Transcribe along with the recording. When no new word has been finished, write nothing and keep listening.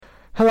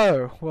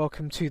Hello,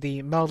 welcome to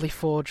the Mildly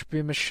Forge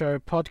Boomer Show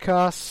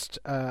podcast.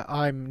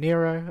 I'm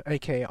Nero,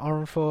 aka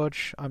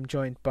Oranforge. I'm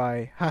joined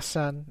by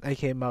Hassan,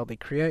 aka Mildly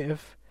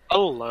Creative.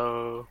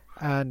 Hello.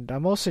 And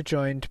I'm also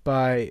joined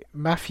by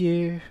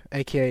Matthew,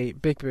 aka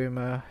Big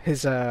Boomer.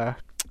 His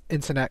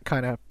internet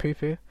kind of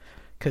poo-poo,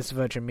 because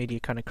Virgin Media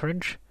kind of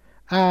cringe.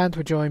 And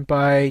we're joined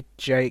by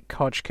Jake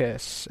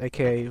Hodgkiss,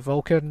 aka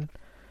Vulcan.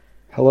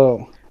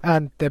 Hello.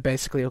 And they're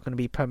basically all going to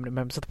be permanent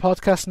members of the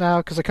podcast now,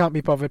 because I can't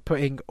be bothered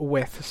putting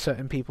with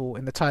certain people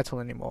in the title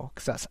anymore,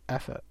 because that's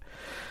effort.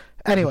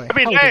 Anyway, I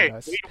mean, how hey,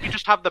 we doing, we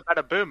just have the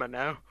better boomer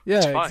now.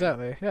 yeah,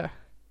 exactly, yeah.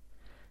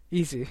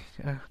 Easy.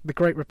 The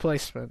great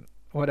replacement,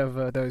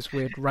 whatever those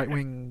weird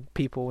right-wing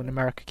people in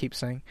America keep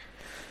saying.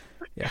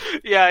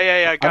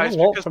 Yeah, guys,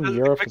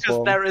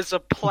 because there is a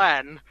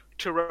plan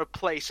to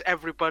replace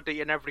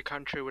everybody in every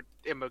country with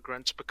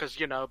immigrants, because,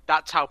 you know,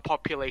 that's how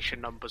population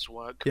numbers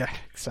work. Yeah,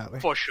 exactly.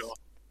 For sure.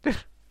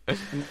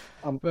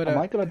 Am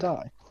I gonna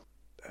die?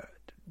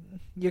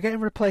 You're getting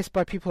replaced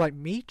by people like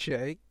me,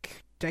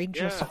 Jake.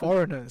 Dangerous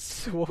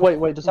foreigners.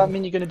 Wait, does that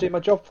mean you're gonna do my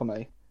job for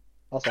me?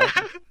 That's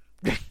awesome.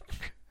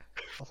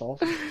 That's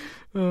awesome.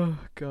 Oh,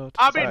 God.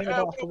 I mean,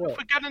 if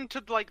we get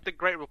into, like, the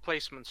great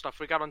replacement stuff,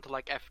 we get into,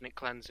 like, ethnic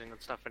cleansing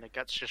and stuff, and it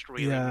gets just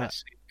really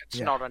messy.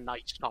 It's not a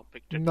nice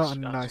topic to discuss.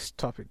 Not a nice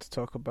topic to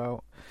talk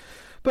about.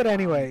 But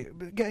anyway,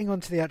 getting on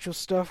to the actual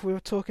stuff we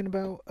were talking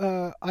about,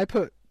 I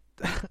put...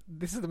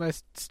 this is the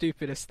most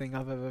stupidest thing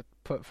I've ever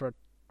put for a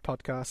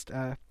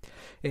podcast.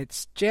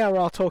 It's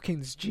J.R.R.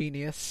 Tolkien's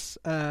genius,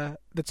 the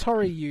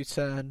Tory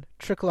U-turn,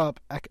 trickle-up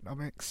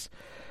economics,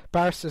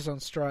 Barristers on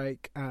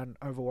strike, and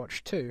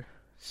Overwatch 2.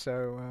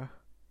 So,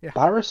 yeah.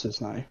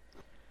 Barristers now?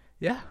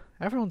 Yeah,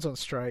 everyone's on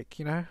strike,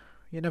 you know?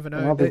 You never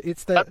know. Well,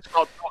 Let's not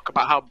talk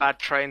about how bad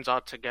trains are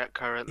to get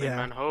currently,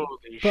 man.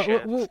 Holy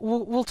shit.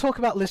 We'll talk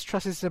about Liz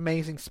Truss's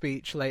amazing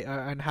speech later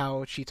and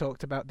how she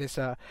talked about this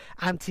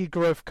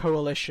anti-growth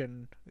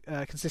coalition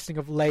consisting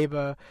of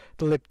Labour,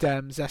 the Lib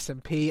Dems,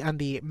 SNP, and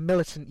the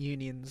militant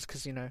unions,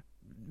 because, you know,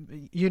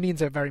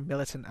 unions are very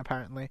militant,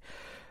 apparently.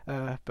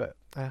 But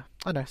I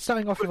don't know,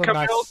 starting off with a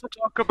nice... Can we also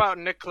talk about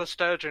Nicola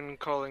Sturgeon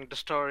calling the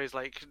stories,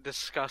 like,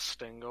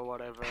 disgusting or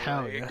whatever?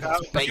 Hell like, yeah,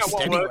 that's based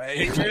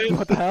anyway.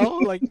 What the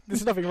hell? Like,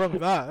 there's nothing wrong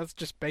with that. That's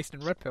just based in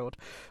Red-Pilled.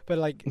 But,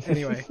 like,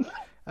 anyway.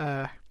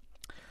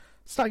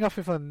 Starting off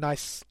with a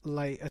nice,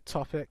 lighter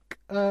topic.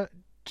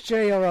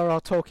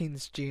 J.R.R.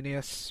 Tolkien's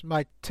genius.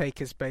 My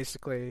take is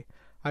basically,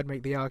 I'd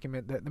make the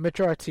argument that the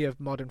majority of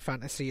modern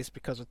fantasy is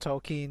because of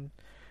Tolkien,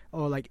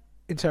 or, like,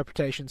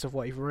 interpretations of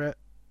what he wrote.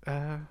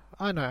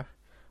 I know.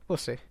 We'll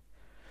see.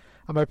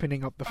 I'm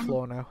opening up the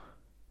floor now.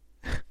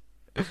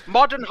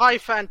 Modern high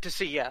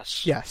fantasy,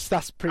 yes. Yes,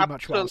 that's pretty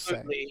much what I was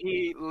saying.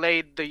 He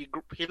laid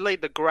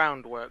the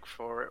groundwork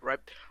for it, right?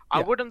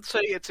 I wouldn't say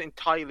it's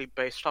entirely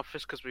based off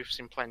this, because we've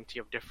seen plenty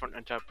of different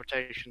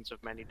interpretations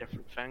of many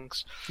different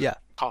things. Yeah.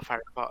 Half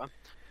Harry Potter.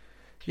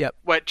 Yep.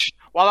 Which,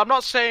 while I'm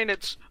not saying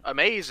it's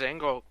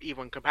amazing or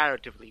even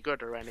comparatively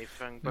good or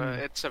anything, but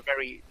it's a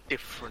very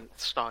different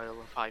style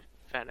of high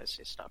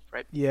fantasy stuff,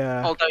 right?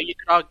 Yeah. Although you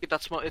could argue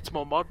it's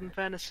more modern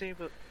fantasy,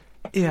 but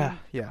yeah.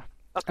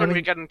 That's when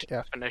we get into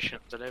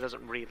definitions, and it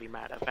doesn't really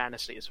matter.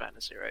 Fantasy is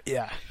fantasy, right?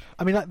 Yeah.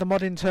 I mean, like, the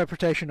modern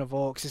interpretation of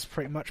orcs is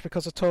pretty much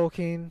because of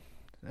Tolkien,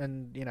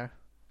 and, you know,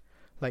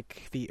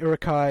 like, the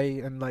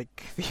Uruk-hai and,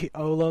 like, the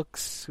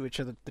Ologs, which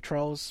are the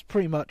trolls,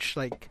 pretty much,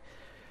 like,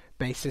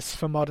 basis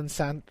for modern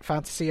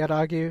fantasy, I'd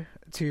argue,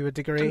 to a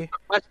degree.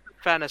 Western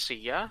fantasy,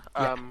 yeah.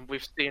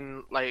 We've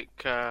seen,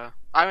 like,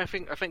 I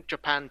think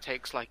Japan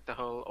takes, like, the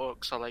whole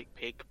orcs are like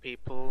pig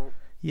people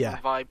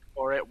vibe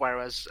for it,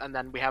 whereas, and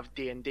then we have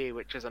D&D,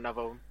 which is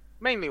another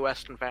mainly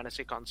Western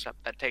fantasy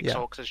concept that takes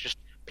orcs as just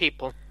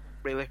people,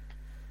 really.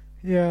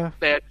 Yeah.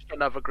 They're just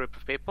another group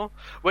of people,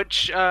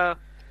 which,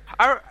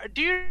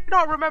 do you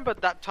not remember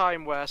that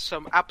time where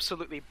some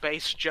absolutely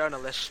base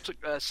journalist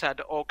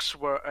said orcs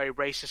were a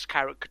racist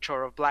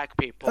caricature of black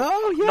people?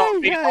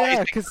 Oh,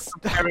 yeah, because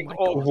comparing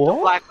orcs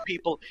to black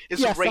people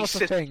is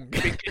racist thing.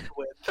 to begin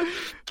with.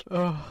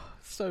 Oh,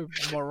 so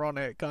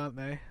moronic, aren't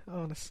they?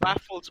 Honestly.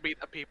 Baffles me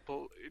that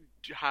people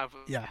have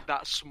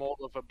that small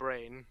of a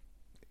brain.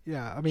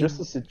 Yeah, I mean... Just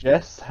to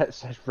suggest that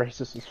it's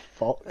racist as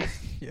fuck.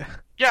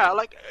 Yeah,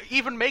 like,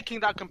 even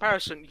making that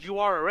comparison, you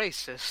are a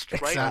racist,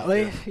 right?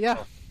 Exactly,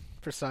 yeah.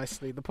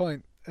 Precisely the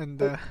point.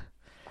 And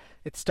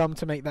it's dumb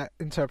to make that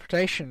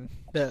interpretation.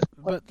 But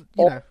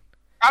you know...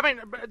 I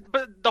mean,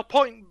 but the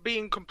point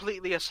being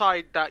completely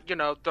aside that, you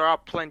know, there are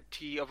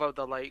plenty of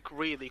other, like,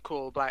 really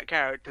cool black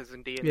characters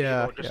in D&D,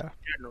 or just in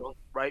general,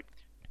 right?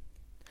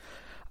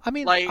 I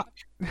mean... Like,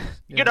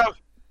 you know,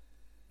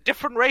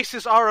 different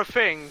races are a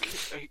thing.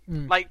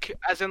 Like,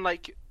 as in,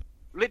 like,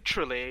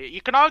 literally. You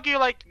can argue,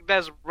 like,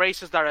 there's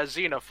races that are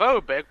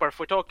xenophobic, but if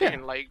we're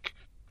talking, like,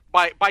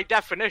 by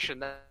definition,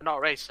 they're not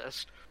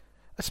racist.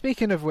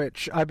 Speaking of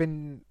which,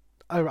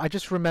 I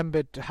just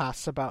remembered,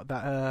 Haas, about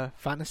that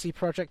fantasy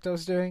project I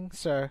was doing,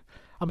 so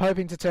I'm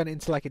hoping to turn it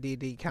into, like, a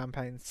D&D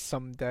campaign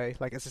someday,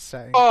 like, as a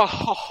setting.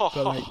 But,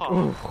 like,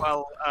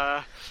 well,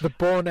 the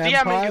Born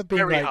Empire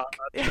being, like...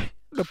 hard.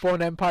 the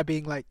Born Empire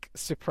being like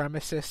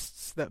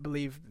supremacists that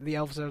believe the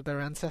elves are their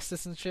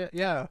ancestors and shit.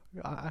 Yeah,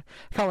 I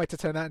can't wait to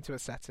turn that into a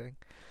setting.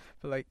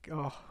 But like,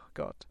 oh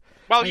god.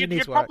 Well,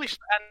 you'd probably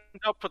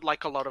end up with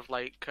like a lot of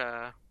like.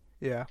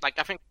 Yeah. Like,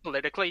 I think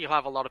politically, you'll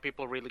have a lot of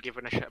people really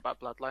giving a shit about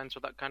bloodlines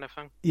with that kind of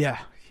thing. Yeah,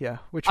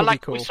 which would be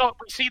cool. We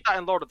see that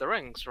in Lord of the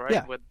Rings, right?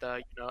 Yeah. With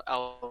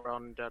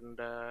Elrond and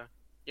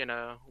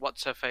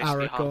what's her face,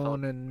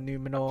 Aragorn and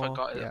Numenor. I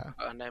forgot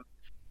her name.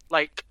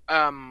 Like,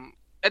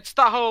 it's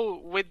that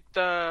whole with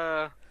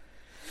the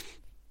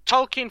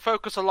Tolkien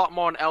focus a lot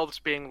more on elves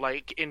being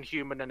like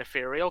inhuman and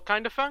ethereal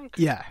kind of thing.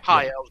 Yeah.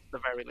 High elves at the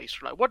very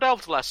least, right? Wood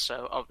elves less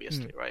so,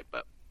 obviously, right?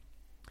 But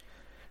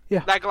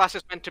yeah, Legolas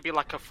is meant to be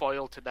like a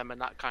foil to them in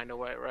that kind of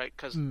way, right?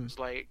 Because it's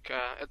like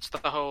it's the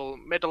whole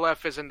Middle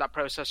Earth is in that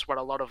process where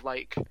a lot of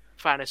like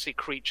fantasy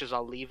creatures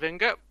are leaving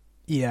it.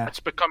 Yeah, it's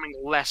becoming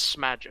less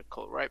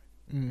magical, right?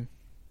 It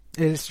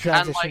is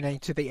transitioning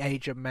to the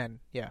Age of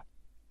Men. Yeah,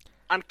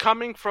 and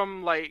coming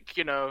from like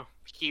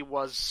he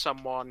was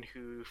someone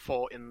who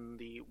fought in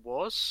the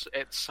wars.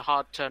 It's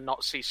hard to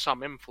not see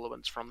some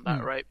influence from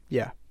that, right?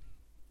 Yeah,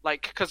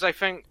 like because I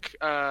think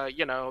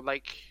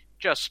like.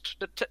 Just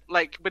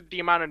like with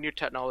the amount of new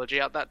technology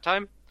at that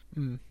time,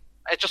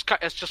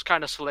 it's just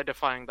kind of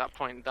solidifying that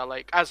point that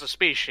like as a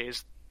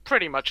species,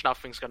 pretty much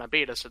nothing's gonna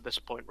beat us at this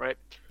point, right?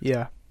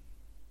 Yeah.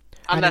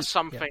 Unless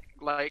something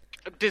like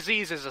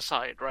diseases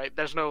aside, right?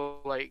 There's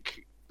no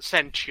like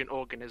sentient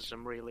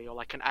organism really, or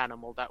like an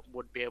animal that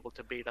would be able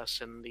to beat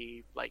us in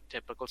the like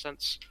typical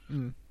sense.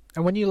 And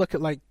when you look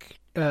at like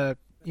Isengard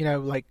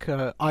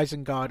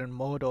and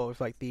Mordor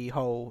with like the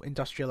whole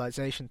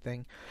industrialization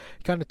thing,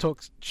 it kind of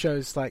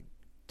shows like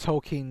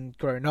Tolkien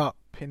growing up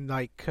in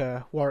like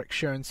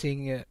Warwickshire and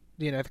seeing it,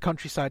 the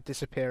countryside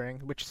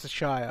disappearing, which is the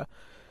Shire,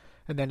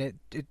 and then it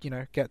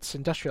gets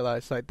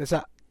industrialized. Like there's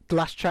that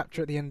last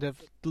chapter at the end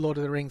of Lord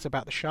of the Rings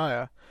about the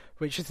Shire,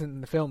 which isn't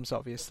in the films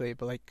obviously,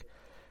 but like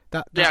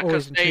that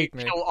always intrigued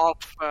me. They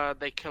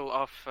kill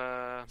off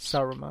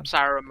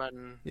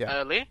Saruman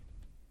early.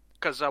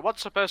 Because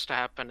what's supposed to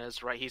happen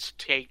is, right,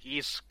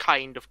 he's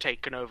kind of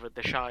taken over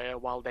the Shire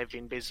while they've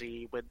been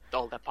busy with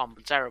all their pomp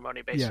and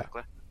ceremony,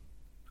 basically.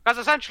 That's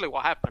essentially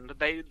what happened.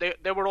 They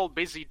were all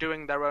busy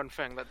doing their own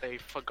thing that they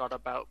forgot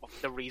about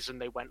the reason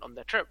they went on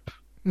their trip.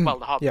 Well,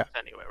 the Hobbits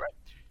anyway, right?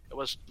 It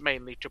was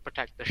mainly to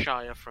protect the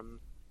Shire from...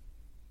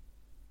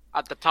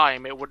 At the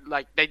time, it would,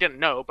 like, they didn't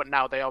know, but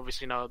now they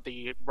obviously know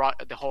the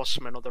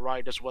horsemen or the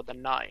riders were the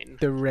Nine.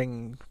 The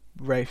Ring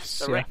Wraiths,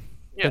 the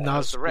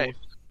Nazgûl. Wraiths.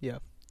 Yeah.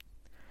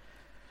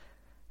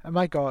 Oh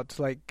my god,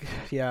 like,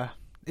 yeah.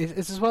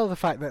 It's as well the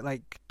fact that,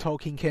 like,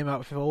 Tolkien came out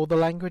with all the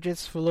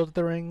languages for Lord of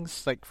the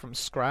Rings, like, from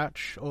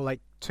scratch, or, like,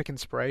 took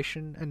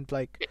inspiration, and,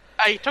 like...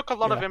 He took a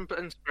lot of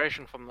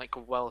inspiration from, like,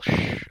 Welsh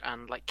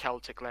and, like,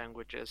 Celtic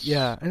languages.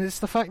 Yeah, and it's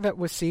the fact that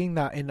we're seeing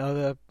that in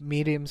other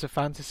mediums of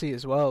fantasy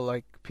as well,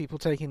 like, people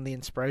taking the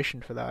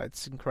inspiration for that.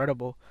 It's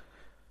incredible.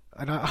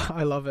 And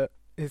I love it.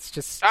 It's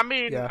just... I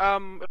mean,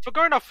 if we're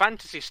going off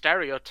fantasy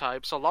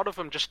stereotypes, a lot of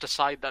them just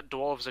decide that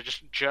dwarves are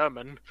just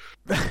German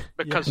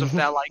because of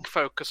their, like,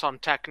 focus on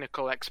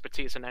technical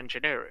expertise and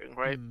engineering,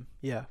 right?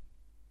 Yeah.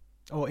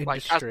 Or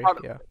industry,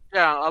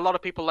 Yeah, a lot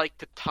of people like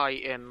to tie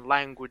in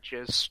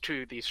languages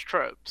to these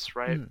tropes,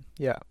 right?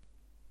 Yeah.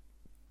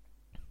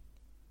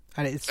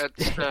 And it's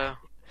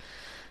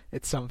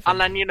it's something. And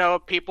then,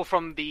 people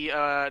from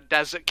the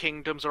desert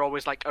kingdoms are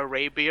always, like,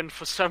 Arabian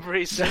for some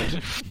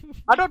reason.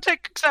 I don't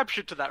take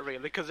exception to that, really,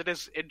 because it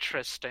is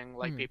interesting,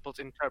 like, people's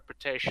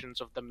interpretations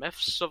of the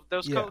myths of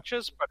those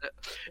cultures, but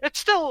it's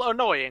still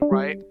annoying,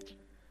 right?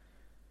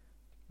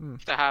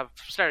 To have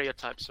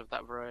stereotypes of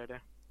that variety.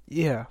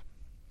 Yeah.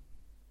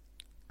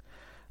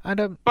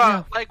 And,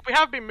 like, we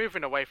have been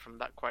moving away from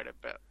that quite a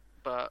bit,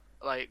 but,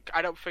 like,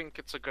 I don't think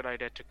it's a good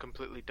idea to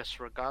completely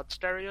disregard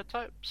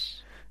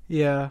stereotypes.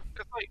 Yeah.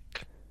 Because,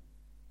 like,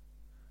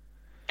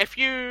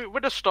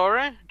 with a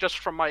story, just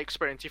from my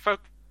experience,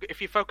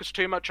 if you focus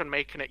too much on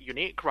making it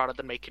unique rather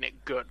than making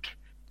it good,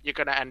 you're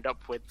going to end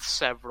up with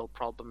several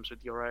problems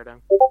with your writing.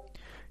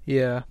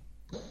 Yeah.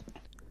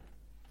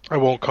 I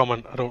won't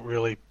comment. I don't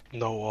really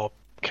know or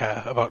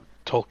care about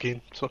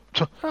Tolkien, so...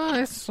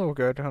 it's all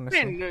good, honestly.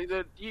 I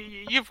mean,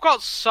 you've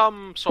got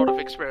some sort of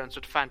experience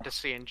with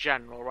fantasy in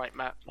general, right,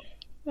 Matt?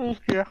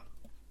 Yeah.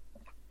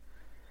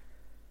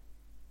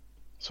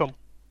 Some.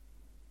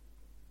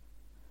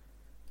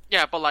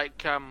 Yeah, but,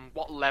 like,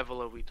 what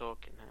level are we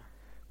talking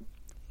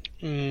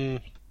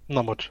here?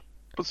 Not much,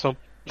 but some.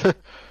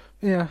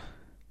 Yeah.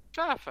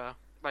 Fair.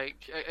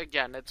 Like,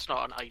 again, it's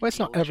not an ideal it's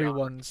not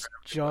everyone's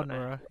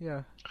genre,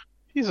 yeah.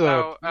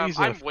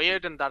 I'm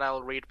weird in that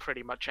I'll read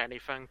pretty much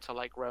anything to,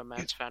 like,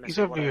 romance, fantasy,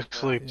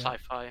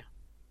 sci-fi.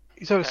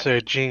 He's obviously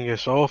a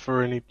genius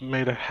author, and he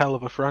made a hell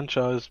of a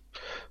franchise.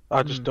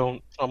 I just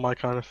don't, it's not my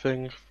kind of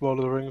thing. Lord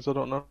of the Rings, I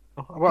don't know.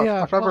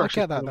 I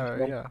get that,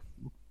 though, yeah.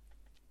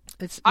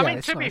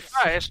 To be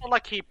fair, it's not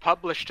like he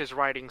published his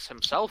writings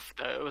himself,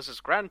 though. It was his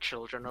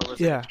grandchildren or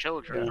his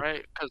children,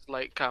 right? Because,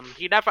 like,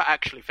 he never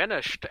actually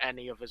finished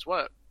any of his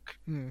work.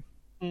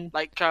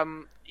 Like,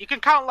 you can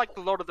count like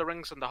the Lord of the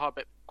Rings and the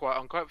Hobbit quote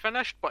unquote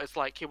finished, but it's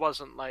like he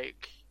wasn't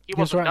like he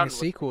was writing done a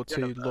sequel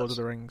to universe. Lord of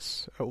the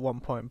Rings at one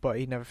point, but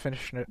he never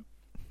finished it.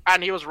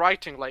 And he was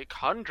writing like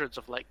hundreds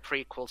of like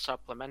prequel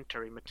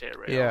supplementary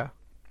material. Yeah.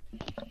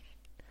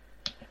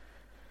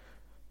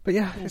 But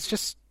yeah, it's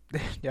just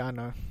yeah, I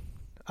know.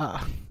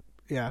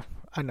 Yeah,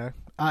 I know.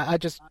 I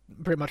just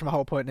pretty much my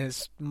whole point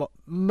is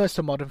most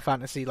of modern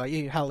fantasy, like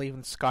hell,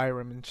 even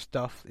Skyrim and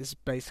stuff, is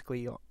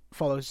basically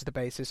follows the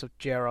basis of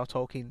J.R.R.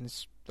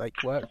 Tolkien's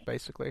like work.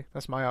 Basically,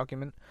 that's my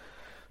argument.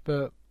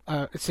 But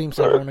it seems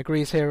everyone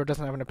agrees here or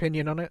doesn't have an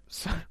opinion on it,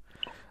 so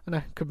I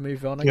know could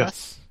move on. I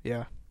guess.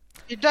 Yeah.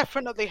 He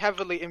definitely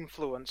heavily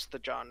influenced the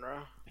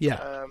genre.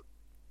 Yeah.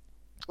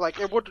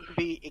 Like, it wouldn't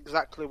be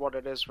exactly what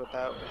it is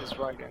without his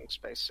writings,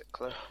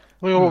 basically.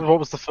 Well, what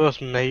was the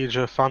first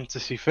major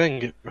fantasy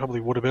thing? It probably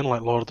would have been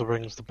like Lord of the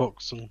Rings, the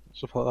books and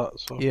stuff like that.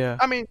 So yeah.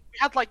 I mean, we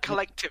had like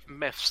collective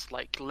myths,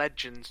 like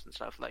legends and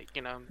stuff, like,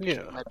 you know,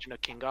 Legend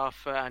of King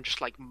Arthur, and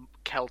just like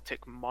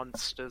Celtic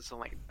monsters and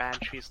like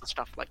banshees and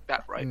stuff like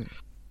that, right?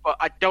 But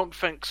I don't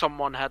think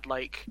someone had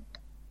like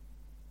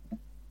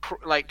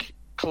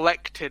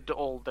collected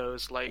all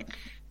those like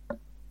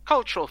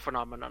cultural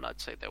phenomenon,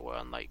 I'd say they were,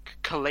 and like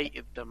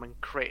collated them and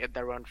created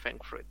their own thing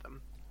through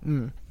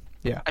them.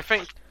 Yeah. I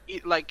think,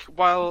 like,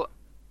 while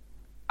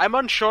I'm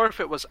unsure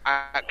if it was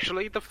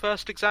actually the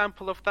first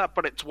example of that,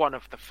 but it's one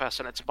of the first,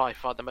 and it's by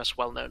far the most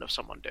well-known of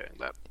someone doing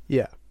that.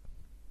 Yeah.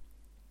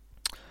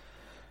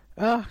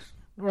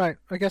 Right,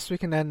 I guess we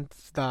can end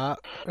that.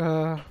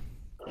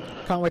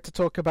 Can't wait to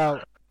talk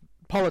about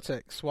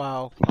politics.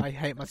 Wow, I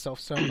hate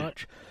myself so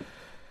much.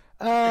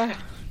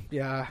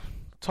 Yeah.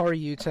 Tory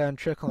U-turn,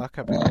 trickle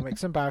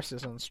economics, and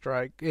barristers on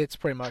strike. It's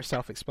pretty much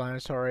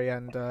self-explanatory,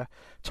 and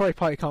Tory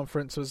party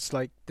conference was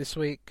like this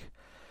week.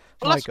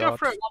 Well, let's go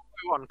through it one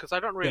by one, because I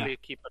don't really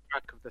keep a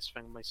track of this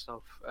thing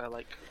myself.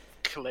 Like,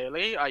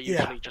 clearly, I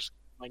usually just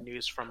get my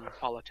news from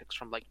politics,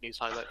 from like news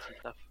highlights and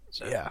stuff.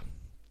 So,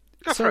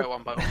 go through it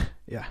one by one.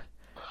 Yeah.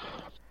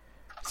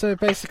 So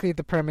basically,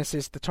 the premise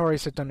is the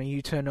Tories had done a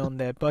U-turn on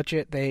their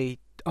budget. They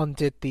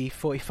undid the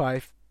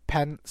 45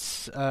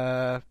 pence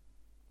part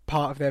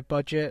of their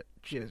budget,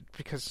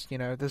 because, you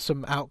know, there's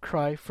some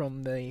outcry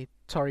from the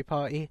Tory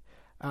party,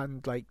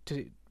 and like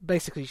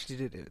basically she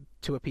did it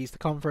to appease the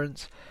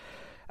conference.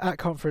 At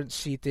conference,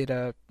 she did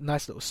a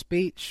nice little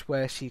speech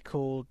where she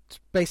called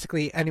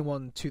basically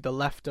anyone to the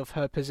left of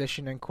her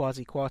position in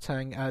Kwasi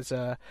Kwarteng as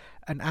an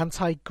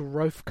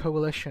anti-growth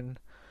coalition.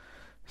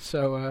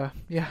 So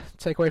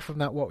take away from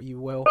that what you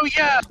will. Oh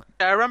yeah,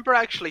 I remember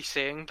actually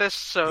seeing this.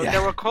 So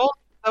there were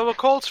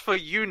calls for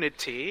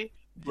unity,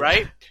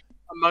 right?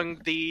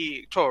 Among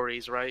the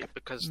Tories, right?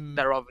 Because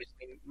they're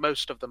obviously,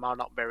 most of them are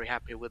not very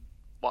happy with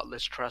what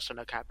Liz Truss and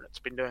her cabinet's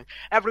been doing.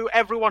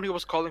 Everyone who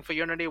was calling for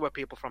unity were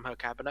people from her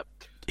cabinet.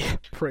 Yeah,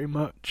 pretty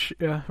much.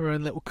 Yeah, her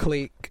own little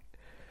clique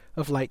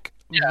of like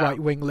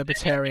right-wing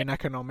libertarian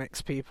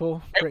economics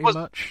people, pretty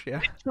much.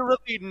 Yeah,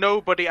 literally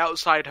nobody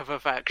outside of her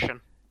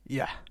faction.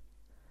 Yeah.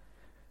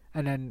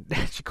 And then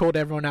she called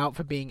everyone out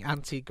for being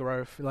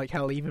anti-growth. Like,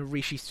 hell, even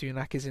Rishi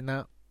Sunak is in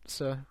that.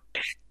 So,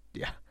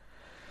 yeah.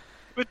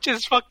 Which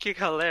is fucking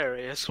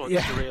hilarious once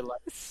you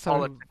realise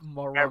politics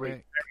moronic. Very,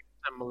 very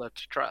similar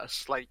to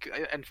Truss. Like,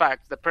 in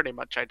fact, they're pretty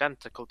much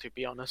identical, to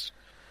be honest.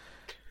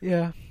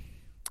 Yeah.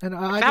 And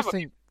I just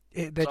think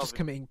they're just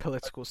committing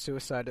political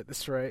suicide at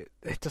this rate.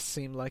 It does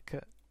seem like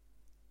it.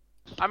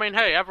 I mean,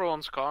 hey,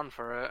 everyone's gone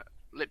for it.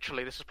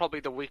 Literally, this is probably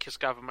the weakest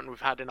government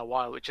we've had in a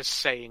while, which is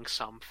saying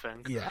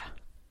something. Yeah.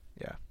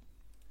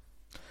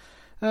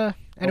 Yeah.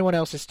 Anyone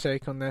else's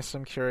take on this?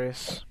 I'm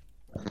curious.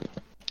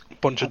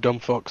 Bunch of dumb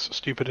fucks,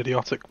 stupid,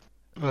 idiotic,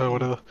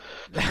 whatever.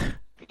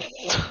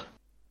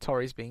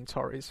 Tories being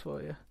Tories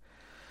for you.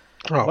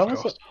 Oh,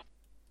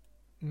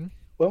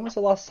 when was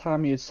the last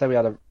time you'd say we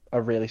had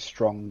a really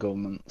strong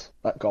government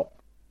that got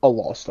a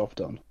lot of stuff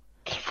done?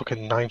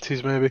 Fucking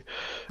 90s, maybe.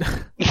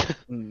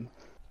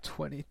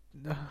 20.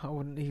 I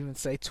wouldn't even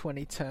say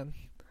 2010.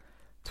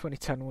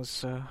 2010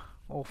 was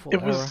awful.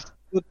 It was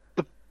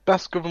the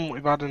best government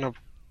we've had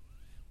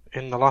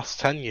in the last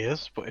 10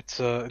 years, but it's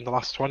in the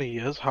last 20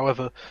 years.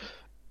 However,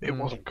 it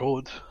wasn't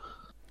good.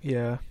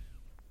 Yeah.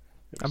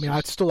 I mean,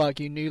 I'd still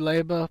argue New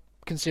Labour,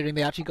 considering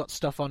they actually got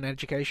stuff on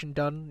education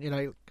done. You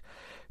know,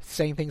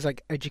 saying things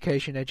like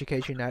education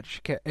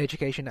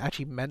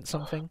actually meant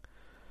something.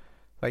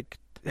 Like,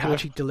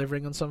 actually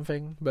delivering on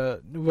something.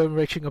 But we're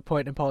reaching a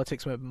point in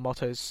politics where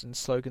mottos and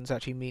slogans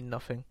actually mean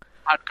nothing.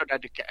 I had good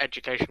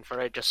education for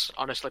ages.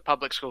 Honestly,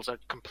 public schools are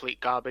complete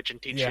garbage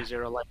and teach you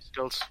zero life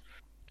skills.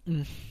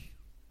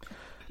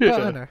 But I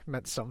don't know, it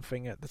meant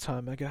something at the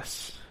time, I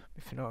guess,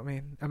 if you know what I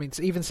mean. I mean,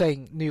 even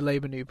saying New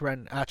Labour, New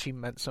Brent actually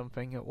meant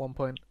something at one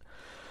point.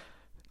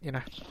 You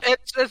know,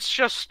 it's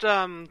just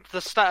the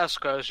status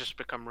quo has just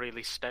become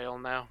really stale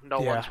now.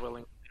 No one's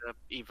willing to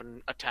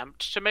even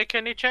attempt to make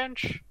any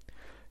change.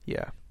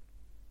 Yeah.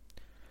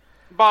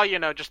 But, you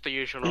know, just the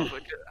usual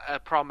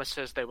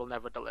promises they will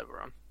never deliver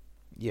on.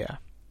 Yeah.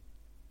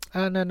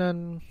 And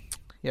then,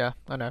 yeah,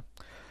 I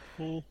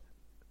know.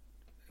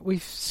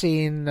 we've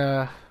seen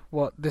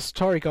what this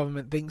Tory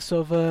government thinks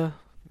of the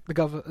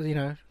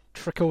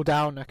trickle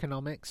down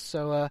economics.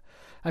 So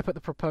I put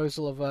the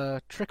proposal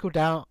of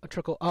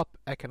trickle up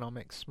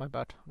economics. My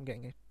bad, I'm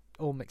getting it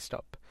all mixed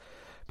up.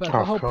 But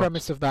the whole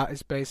premise of that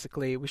is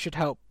basically we should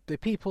help the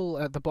people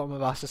at the bottom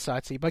of our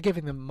society by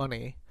giving them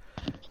money,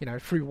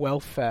 through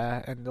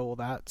welfare and all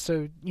that.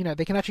 So,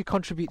 they can actually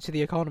contribute to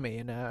the economy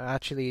and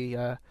actually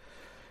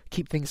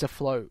keep things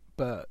afloat.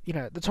 But,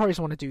 the Tories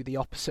want to do the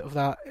opposite of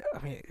that. I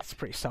mean, it's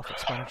pretty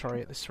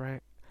self-explanatory at this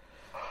rate.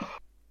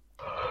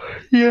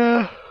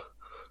 Yeah.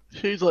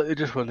 Seems like they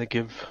just want to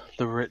give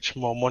the rich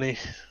more money.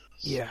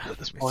 Yeah, at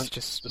this point.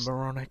 It's just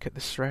moronic at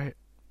this rate.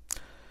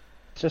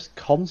 Just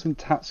constant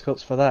tax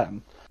cuts for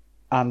them,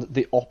 and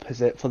the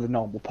opposite for the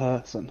normal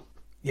person.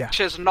 Yeah. Which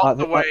is not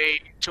the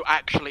way to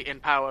actually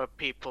empower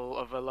people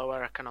of a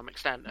lower economic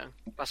standing.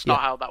 That's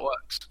not how that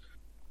works.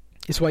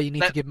 It's why you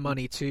need to give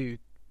money to,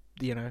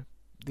 the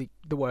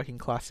working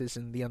classes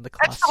and the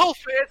underclass.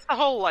 It's the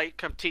whole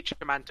teach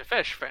a man to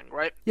fish thing,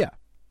 right? Yeah.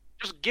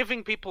 Just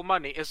giving people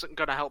money isn't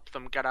going to help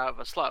them get out of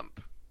a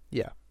slump.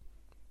 Yeah.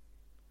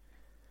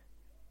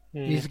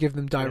 You need to give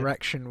them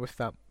direction with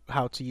that,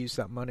 how to use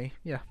that money.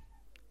 Yeah,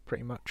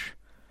 pretty much.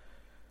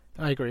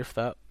 I agree with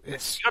that. You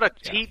gotta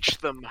teach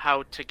them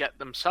how to get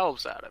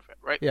themselves out of it,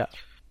 right? Yeah.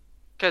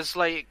 Because,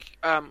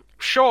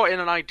 sure, in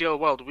an ideal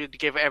world, we'd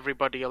give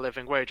everybody a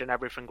living wage and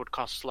everything would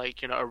cost,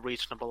 a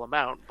reasonable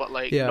amount, but,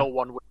 no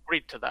one would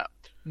agree to that.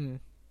 Mm.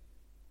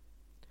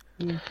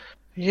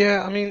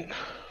 Yeah, I mean...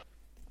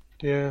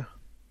 Yeah.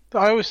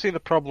 I always see the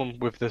problem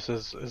with this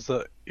is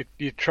that if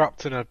you're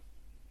trapped in a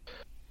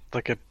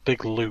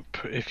big loop,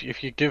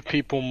 if you give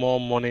people more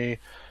money,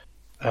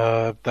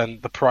 then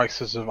the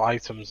prices of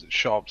items at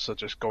shops are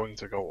just going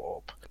to go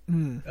up.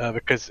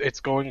 Because it's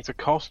going to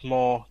cost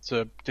more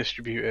to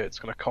distribute it, it's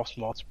going to cost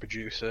more to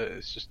produce it,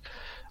 it's just...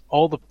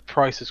 all the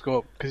prices go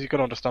up, because you've got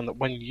to understand that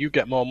when you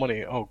get more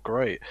money, oh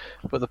great,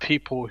 but the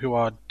people who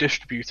are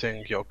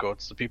distributing your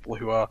goods, the people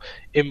who are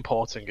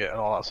importing it and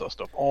all that sort of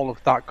stuff, all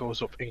of that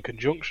goes up in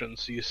conjunction,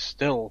 so you're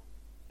still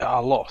at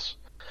a loss.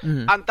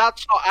 And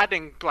that's not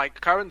adding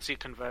currency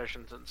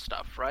conversions and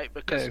stuff, right?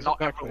 Because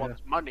exactly, not everyone's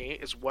money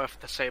is worth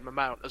the same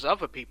amount as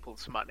other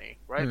people's money,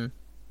 right?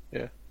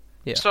 Yeah.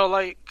 So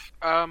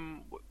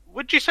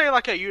would you say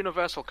a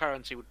universal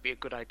currency would be a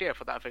good idea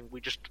for that thing?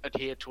 We just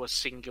adhere to a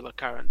singular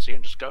currency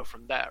and just go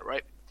from there,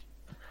 right?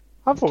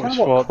 I've always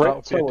thought that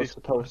crypto was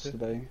supposed to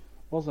be,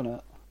 wasn't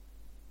it?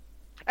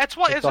 It's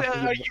what is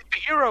the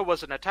euro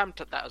was an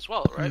attempt at that as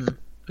well, right? A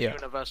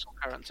universal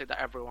currency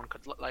that everyone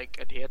could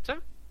adhere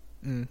to.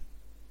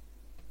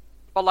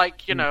 But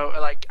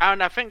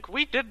and I think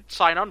we did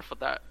sign on for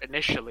that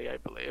initially, I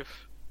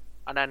believe,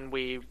 and then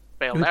we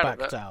bailed out of it.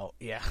 We backed out.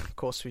 Yeah, of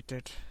course we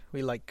did.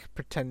 We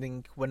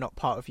pretending we're not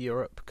part of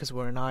Europe because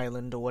we're an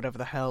island or whatever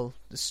the hell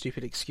the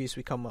stupid excuse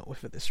we come up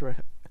with at this rate.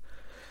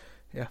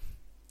 Yeah.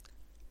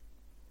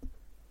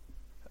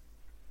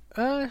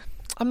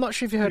 I'm not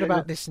sure if you heard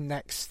about this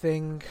next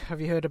thing.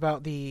 Have you heard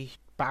about the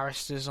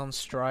barristers on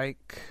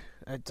strike?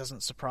 It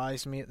doesn't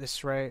surprise me at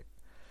this rate.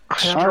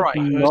 I've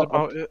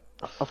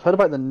heard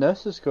about the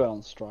nurses going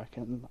on strike,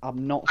 and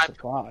I'm not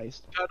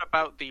surprised. I've heard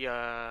about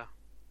the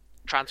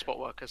transport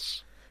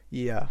workers.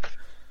 Yeah.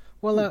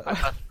 Well,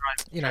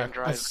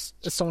 as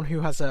someone who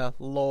has a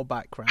law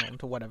background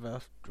or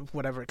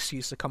whatever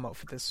excuse to come up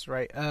for this,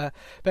 right?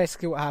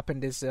 Basically, what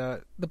happened is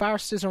the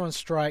barristers are on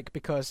strike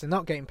because they're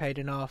not getting paid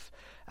enough,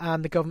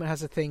 and the government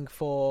has a thing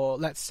for,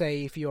 let's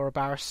say, if you're a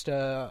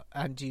barrister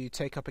and you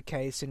take up a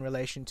case in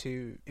relation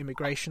to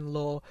immigration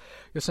law,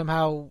 you're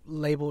somehow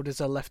labelled as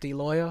a lefty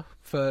lawyer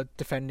for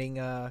defending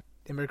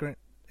immigrant,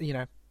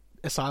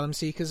 asylum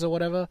seekers or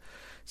whatever.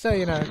 So,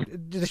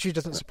 this issue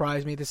doesn't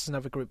surprise me. This is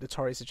another group the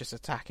Tories are just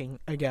attacking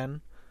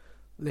again,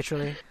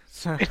 literally.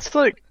 So it's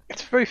very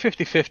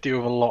 50-50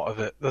 with a lot of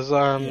it. There's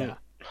I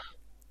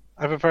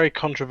have a very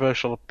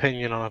controversial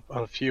opinion on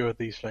a few of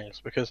these things,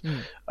 because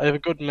I have a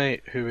good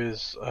mate who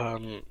is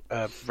a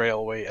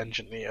railway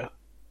engineer,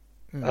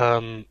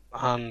 and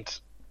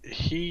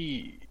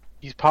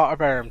he's part of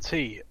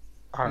RMT,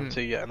 and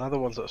they're the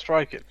ones that are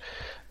striking.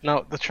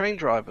 Now, the train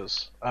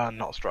drivers are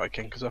not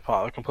striking because they're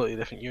part of a completely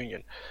different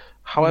union.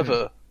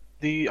 However,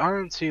 the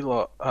RMT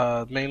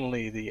lot,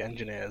 mainly the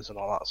engineers and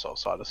all that sort of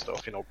side of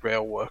stuff,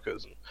 rail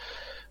workers.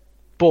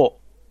 But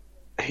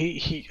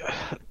he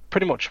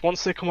pretty much,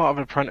 once they come out of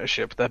an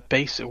apprenticeship, their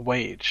basic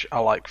wage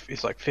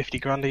is like 50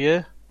 grand a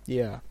year.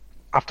 Yeah.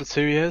 After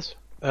 2 years.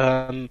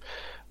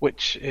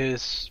 Which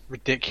is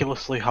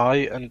ridiculously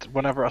high, and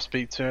whenever I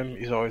speak to him,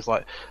 he's always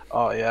like,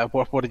 "Oh yeah,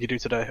 what did you do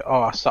today?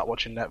 Oh, I sat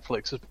watching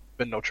Netflix. There's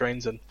been no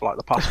trains in for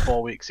the past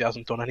 4 weeks. He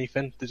hasn't done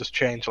anything. They just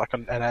change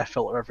an air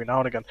filter every now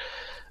and again."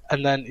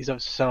 And then he's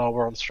obviously saying, "Oh,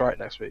 we're on strike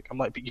next week." I'm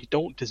like, "But you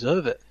don't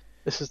deserve it.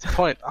 This is the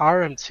point.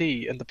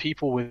 RMT and the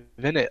people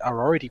within it are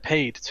already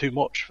paid too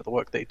much for the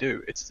work they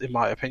do. It's in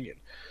my opinion."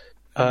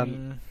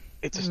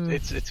 It's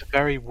a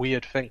very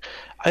weird thing.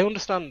 I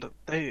understand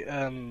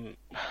that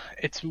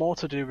it's more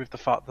to do with the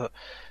fact that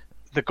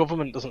the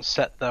government doesn't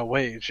set their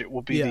wage. It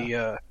will be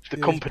the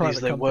companies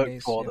they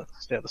work for.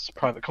 The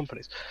private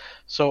companies.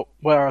 So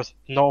whereas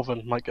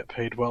Northern might get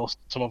paid well,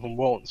 some of them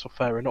won't. So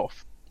fair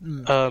enough.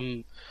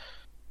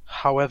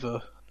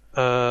 However,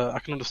 I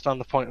can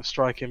understand the point of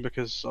striking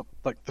because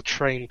like the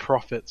train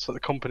profits, so the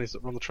companies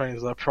that run the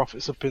trains, their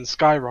profits have been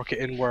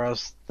skyrocketing,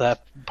 whereas their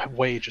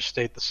wage has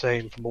stayed the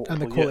same for multiple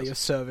years. And the quality of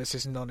service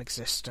is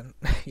non-existent.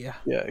 Yeah,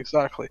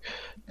 exactly.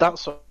 That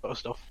sort of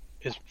stuff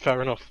is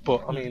fair enough,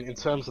 but I mean, in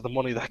terms of the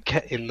money they're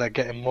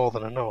getting more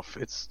than enough.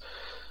 It's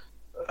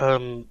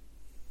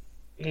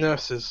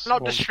nurses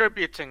not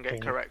distributing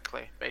it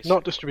correctly, basically.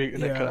 Not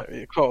distributing it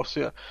correctly, of course.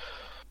 Yeah,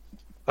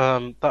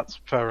 that's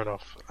fair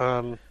enough.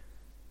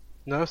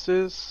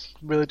 Nurses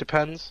really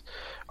depends.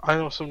 I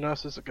know some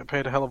nurses that get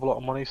paid a hell of a lot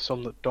of money,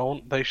 some that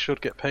don't. They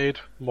should get paid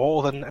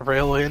more than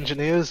railway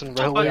engineers and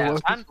railway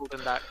workers. Handled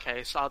in that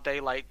case, are they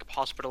like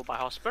hospital by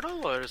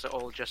hospital, or is it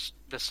all just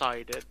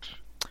decided?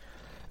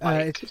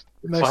 It's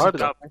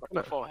mostly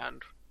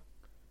beforehand.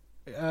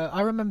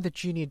 I remember the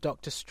junior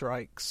doctor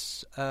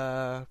strikes.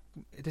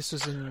 This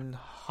was in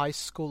high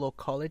school or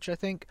college, I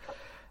think,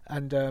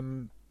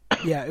 and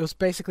yeah, it was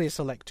basically a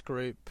select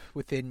group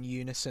within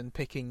Unison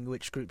picking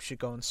which group should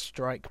go on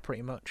strike,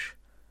 pretty much.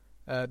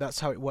 That's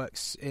how it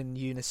works in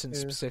Unison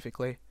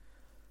specifically,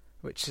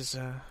 which is,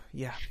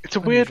 It's a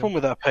weird one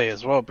with their pay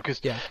as well, because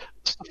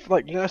stuff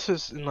like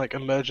nurses in like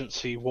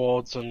emergency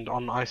wards and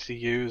on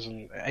ICUs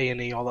and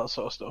A&E, all that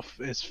sort of stuff,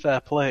 is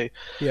fair play.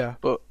 Yeah.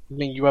 But, I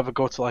mean, you ever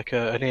go to like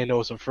an ear,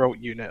 nose and throat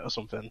unit or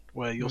something,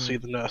 where you'll see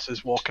the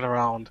nurses walking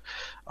around.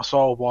 I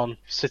saw one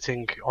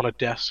sitting on a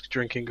desk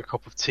drinking a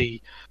cup of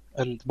tea,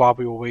 and while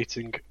we were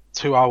waiting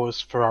 2 hours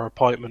for our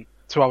appointment,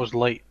 2 hours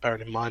late,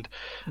 bearing in mind,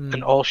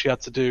 and all she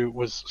had to do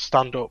was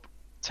stand up,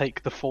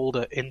 take the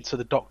folder into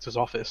the doctor's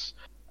office,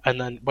 and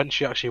then when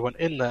she actually went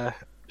in there,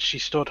 she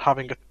stood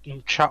having a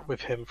chat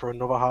with him for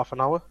another half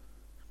an hour.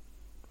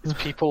 It's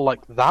people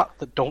like that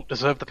don't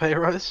deserve the pay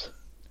rise.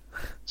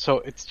 So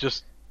it's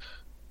just,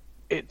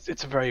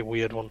 it's a very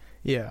weird one.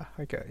 Yeah,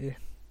 I get you.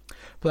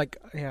 But like,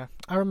 yeah,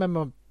 I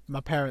remember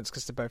my parents,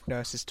 because they're both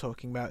nurses,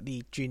 talking about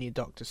the junior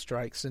doctor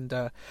strikes, and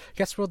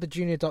guess where all the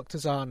junior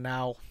doctors are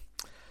now?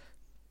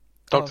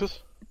 Doctors?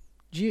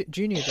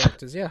 Junior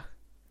doctors, yeah.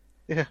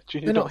 Yeah,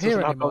 junior they're not doctors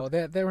here anymore.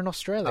 They're in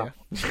Australia.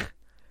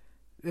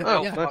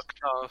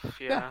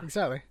 Yeah,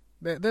 exactly.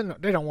 They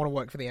don't want to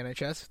work for the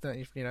NHS.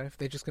 If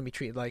they're just going to be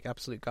treated like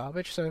absolute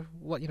garbage. So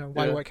what?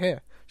 Why work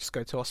here? Just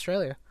go to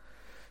Australia.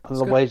 And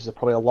the wages are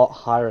probably a lot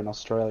higher in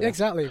Australia.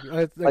 Exactly.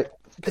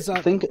 Because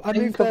I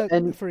moved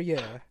there for a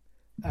year,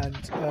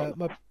 and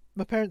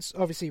my parents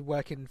obviously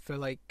working for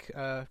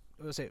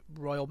was it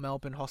Royal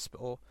Melbourne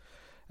Hospital.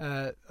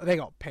 They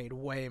got paid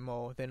way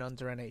more than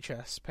under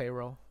NHS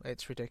payroll.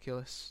 It's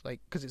ridiculous.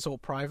 Because it's all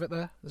private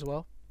there as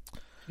well.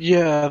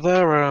 Yeah,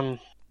 they're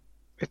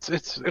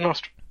it's in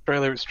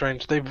Australia. It's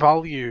strange. They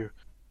value.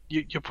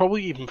 You'll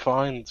probably even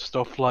find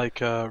stuff like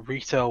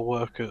retail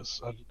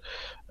workers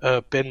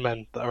and bin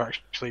men that are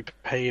actually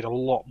paid a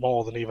lot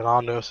more than even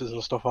our nurses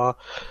and stuff are,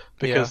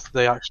 because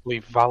they actually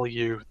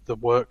value the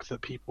work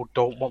that people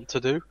don't want to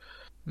do.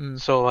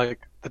 So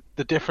like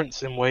the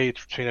difference in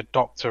wage between a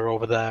doctor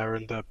over there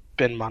and a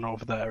bin man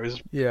over there is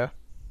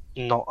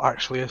not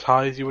actually as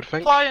high as you would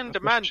think. Supply and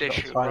demand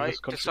issue, right?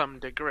 To some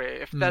degree,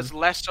 if there's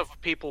less of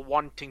people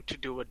wanting to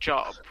do a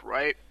job,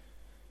 right?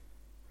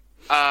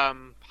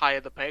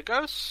 Higher the pay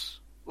goes,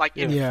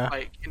 in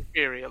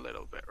theory a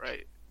little bit,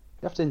 right?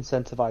 You have to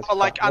incentivize.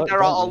 And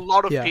there are a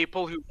lot of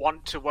people who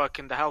want to work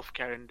in the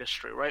healthcare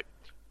industry, right?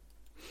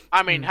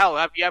 I mean, hell,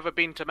 have you ever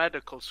been to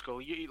medical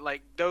school?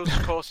 Those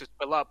courses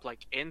fill up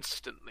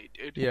instantly,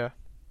 dude. Yeah.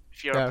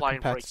 If you're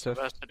applying for a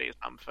university or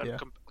something,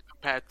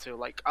 compared to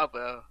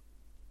other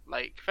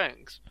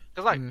things,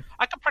 because I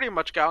can pretty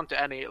much go on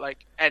to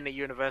any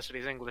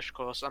university's English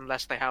course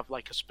unless they have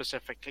a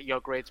specific, your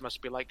grades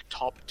must be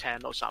top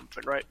 10 or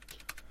something, right?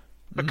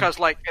 Because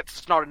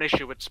it's not an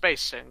issue with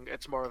spacing,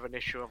 it's more of an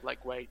issue of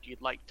where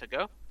you'd like to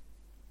go.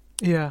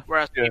 Yeah.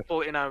 Whereas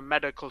people in a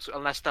medical,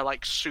 unless they're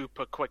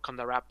super quick on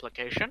their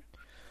application,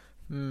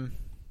 they're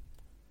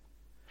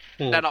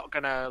not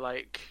gonna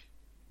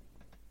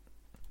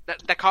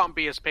they can't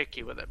be as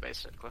picky with it,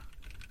 basically.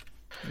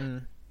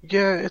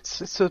 Yeah,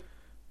 it's a.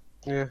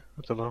 Yeah,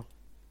 I don't know.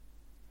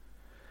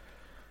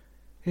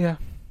 Yeah.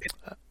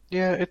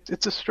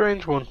 It's a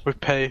strange one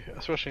with pay,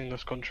 especially in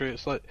this country.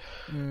 It's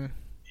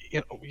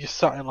you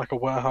sat in a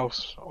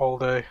warehouse all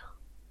day,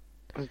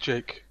 and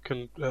Jake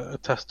can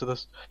attest to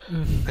this,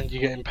 and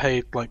you're getting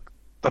paid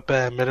the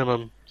bare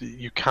minimum that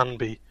you can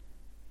be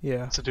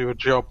to do a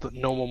job that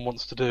no one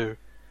wants to do,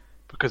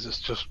 because it's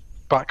just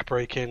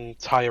backbreaking,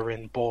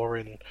 tiring,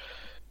 boring.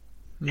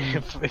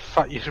 In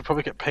fact, you should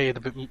probably get paid a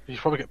bit. You should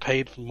probably get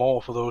paid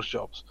more for those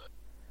jobs,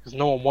 because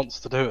no one wants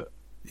to do it.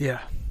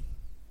 Yeah.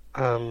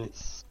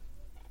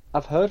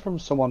 I've heard from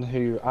someone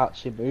who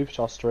actually moved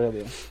to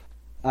Australia,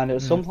 and it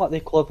was something like the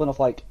equivalent of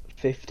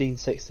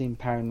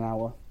 £15-16 an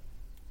hour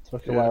to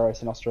work a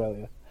warehouse in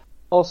Australia.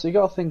 Also, you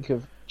got to think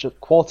of just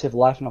quality of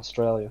life in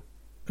Australia.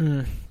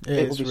 It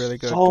is would be really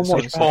good. so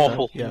much It's better.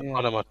 awful. Yeah.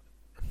 I know,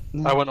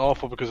 man. I went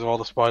awful because of all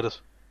the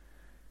spiders.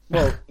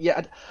 Well,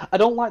 yeah, I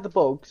don't like the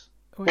bugs.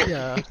 Oh, But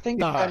yeah. you think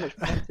it's Nah. very much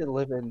better to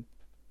live in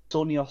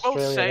sunny We'll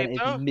Australia say, than it is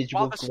though,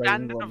 miserable while the grey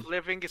standard England. of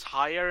living is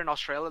higher in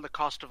Australia, the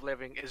cost of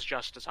living is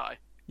just as high.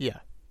 Yeah.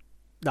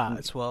 Nah,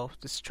 it's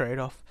this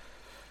trade-off.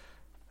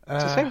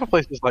 It's the same for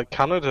places like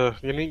Canada.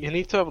 You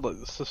need to have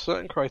a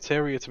certain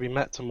criteria to be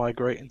met to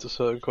migrate into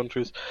certain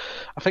countries.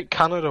 I think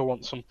Canada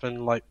wants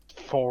something like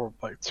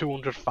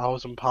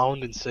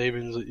 £200,000 in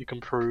savings that you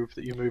can prove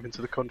that you move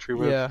into the country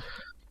with. Yeah.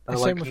 And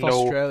Same with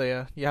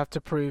Australia. You have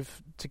to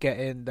prove to get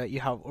in that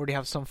you already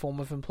have some form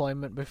of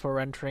employment before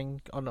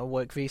entering on a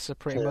work visa.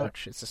 Pretty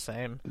much, it's the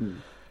same.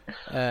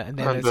 And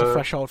then there's a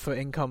threshold for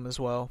income as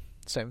well.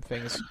 Same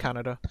thing as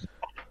Canada.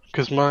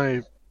 Because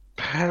my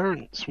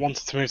parents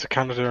wanted to move to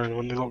Canada, and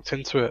when they looked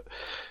into it,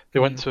 they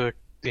went to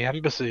the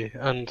embassy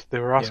and they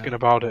were asking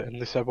about it,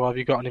 and they said, "Well, have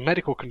you got any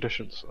medical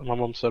conditions?" And my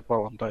mum said,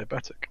 "Well, I'm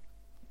diabetic."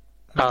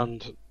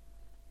 And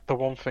the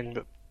one thing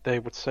that they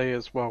would say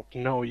is, "Well,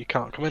 no, you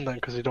can't come in then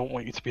because they don't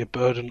want you to be a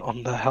burden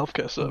on their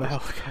healthcare service." The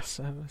healthcare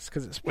service,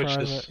 because it's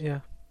private.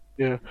 Yeah.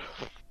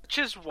 Which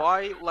is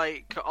why,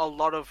 like, a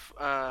lot of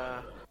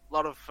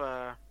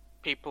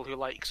people who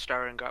like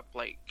stirring up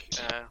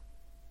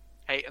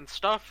hate and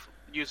stuff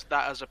use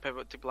that as a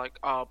pivot to be like,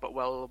 oh, but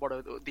well, what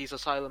are these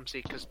asylum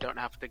seekers don't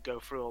have to go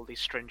through all these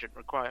stringent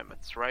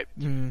requirements, right?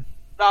 Now,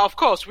 of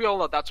course, we all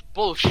know that's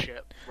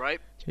bullshit,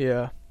 right?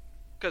 Yeah.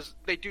 Because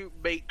they do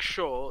make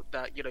sure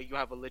that, you know, you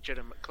have a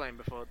legitimate claim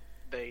before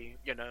they,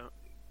 you know,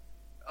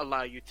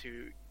 allow you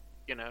to,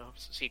 you know,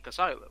 seek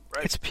asylum,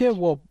 right? It's pure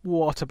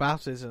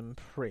whataboutism,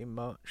 pretty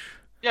much.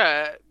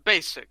 Yeah,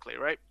 basically,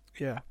 right?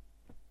 Yeah.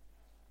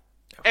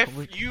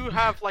 If you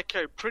have, like,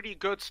 a pretty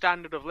good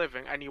standard of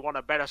living and you want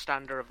a better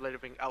standard of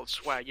living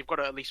elsewhere, you've got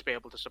to at least be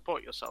able to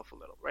support yourself a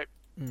little, right?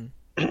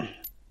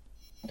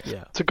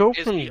 Yeah. To go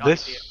Is from the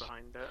idea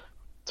behind it.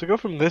 To go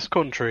from this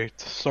country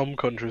to some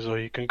countries where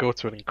you can go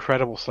to an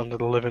incredible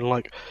standard of living,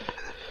 like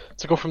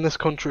to go from this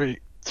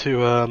country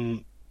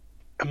to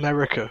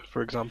America,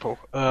 for example.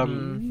 I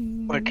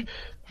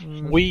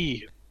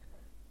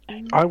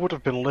would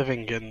have been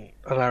living in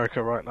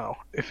America right now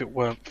if it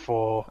weren't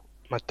for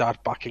my dad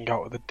backing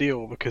out of the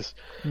deal, because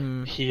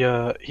he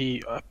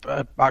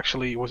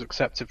actually was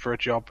accepted for a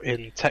job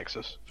in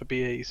Texas for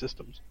BAE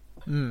Systems.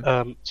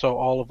 So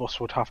all of us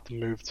would have to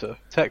move to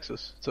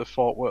Texas, to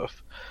Fort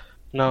Worth.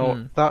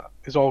 Now, that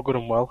is all good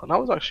and well, and I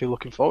was actually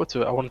looking forward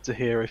to it. I wanted to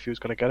hear if he was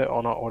going to get it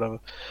or not, or whatever.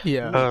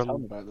 Yeah. You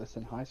told me about this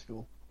in high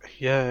school.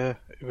 Yeah,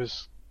 it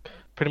was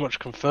pretty much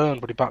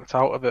confirmed, but he backed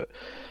out of it.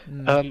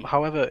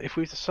 However, if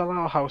we were to sell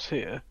our house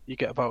here, you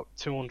get about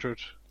 200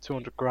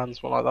 grand,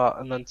 something like that,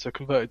 and then to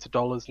convert it to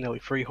dollars, nearly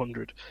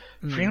 300.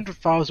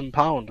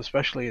 £300,000,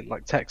 especially in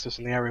like Texas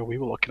and the area we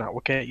were looking at,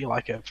 will get you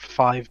like a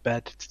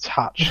 5-bed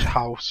detached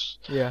house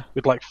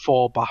with like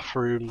 4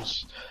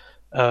 bathrooms.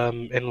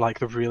 In like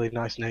the really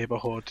nice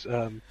neighborhood,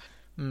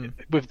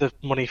 with the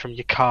money from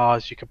your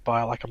cars, you could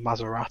buy like a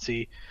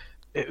Maserati.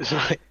 It was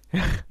like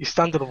your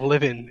standard of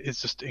living is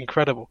just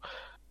incredible.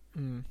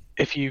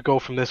 If you go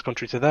from this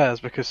country to theirs,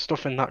 because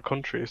stuff in that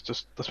country is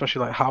just,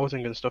 especially like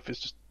housing and stuff, is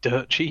just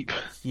dirt cheap.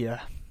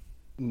 Yeah.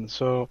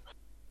 So,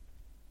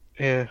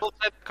 yeah. Well,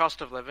 the cost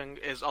of living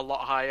is a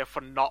lot higher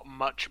for not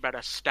much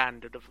better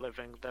standard of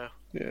living, though,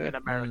 in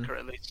America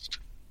at least.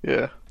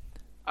 Yeah.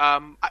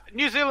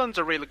 New Zealand's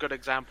a really good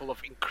example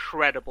of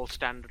incredible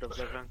standard of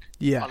living.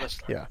 Yeah,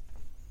 honestly. yeah.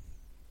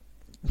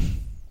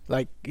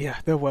 Like,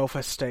 their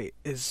welfare state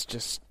is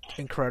just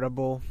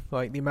incredible.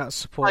 Like the amount of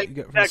support you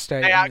get from the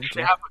state. They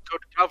actually have a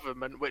good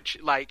government, which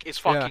like is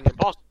fucking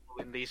impossible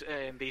in these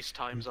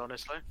times.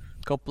 Honestly,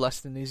 God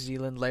bless the New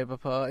Zealand Labour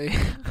Party.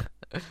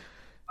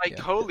 Like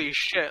holy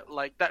shit!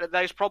 Like that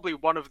is probably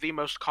one of the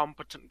most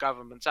competent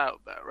governments out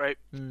there, right?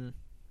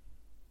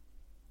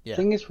 The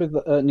thing is with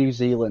New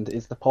Zealand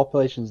is the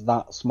population's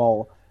that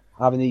small.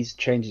 Having these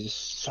changes is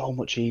so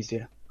much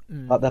easier.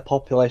 Like their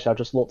population, I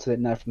just looked at it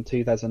now from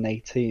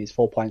 2018, is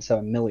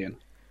 4.7 million.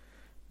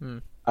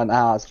 And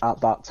ours at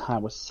that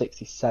time was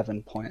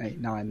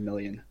 67.89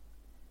 million.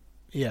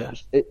 Yeah.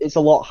 So it's a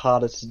lot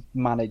harder to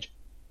manage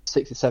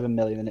 67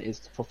 million than it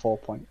is for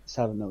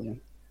 4.7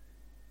 million.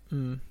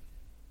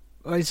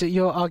 Is it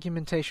your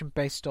argumentation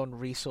based on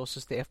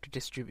resources they have to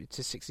distribute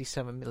to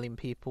 67 million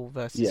people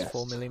versus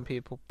 4 million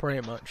people?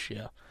 Pretty much,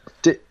 yeah.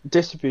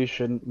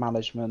 Distribution,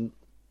 management.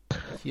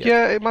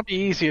 Yeah, it might be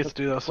easier to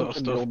do that sort of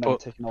stuff,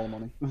 but taking all the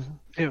money.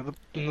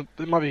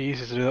 it might be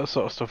easier to do that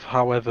sort of stuff.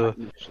 However,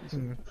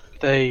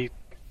 it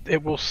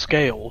will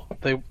scale.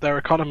 Their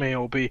economy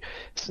will be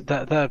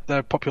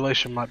their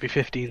population might be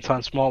 15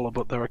 times smaller,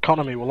 but their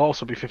economy will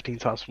also be 15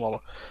 times smaller.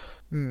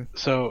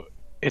 So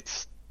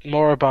it's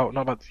more about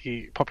not about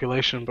the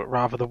population, but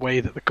rather the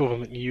way that the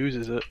government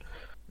uses it.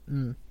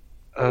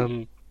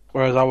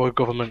 Whereas our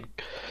government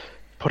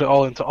put it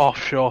all into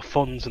offshore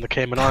funds in the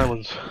Cayman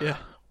Islands. Yeah.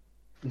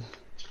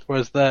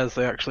 Whereas theirs,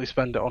 they actually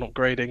spend it on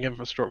upgrading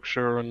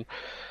infrastructure and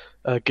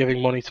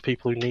giving money to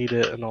people who need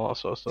it and all that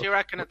sort of stuff. Do you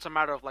reckon it's a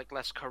matter of like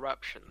less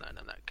corruption then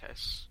in that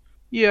case?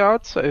 Yeah,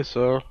 I'd say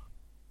so.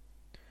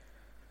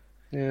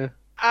 Yeah.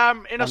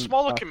 In a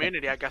smaller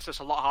community, I guess it's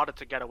a lot harder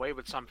to get away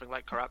with something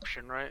like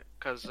corruption, right?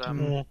 Because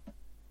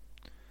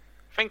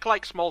think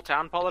like small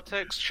town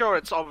politics. Sure,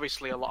 it's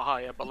obviously a lot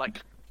higher, but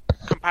like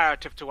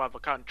comparative to other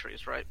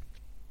countries, right?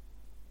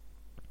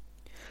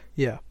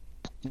 Yeah.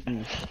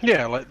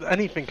 Yeah, like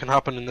anything can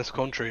happen in this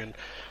country, and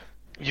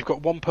you've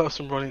got one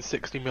person running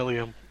 60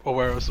 million, or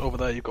whereas over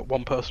there you've got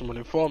one person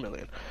running 4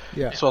 million.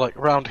 Yeah. So like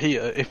around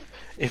here,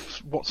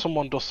 if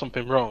someone does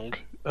something wrong,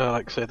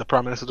 like say the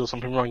Prime Minister does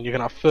something wrong, you're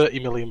gonna have 30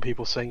 million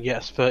people saying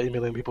yes, 30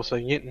 million people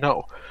saying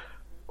no.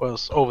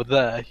 Whereas over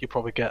there, you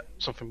probably get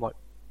something like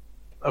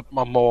a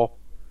more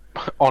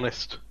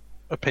honest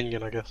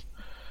opinion, I guess.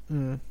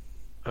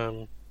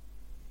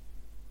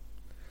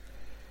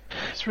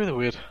 It's really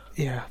weird.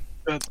 Yeah.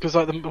 Because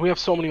we have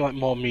so many like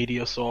more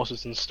media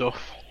sources and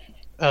stuff.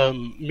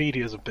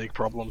 Media is a big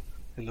problem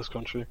in this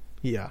country.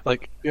 Yeah.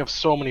 Like we have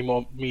so many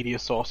more media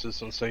sources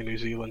than say New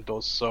Zealand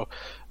does. So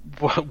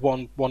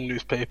one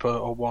newspaper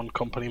or one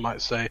company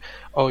might say,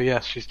 "Oh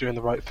yes, she's doing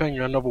the right thing,"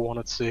 and another one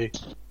would say,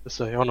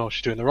 "Oh no,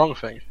 she's doing the wrong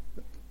thing."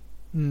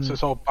 So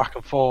it's all back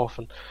and forth,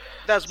 and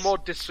there's more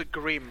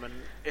disagreement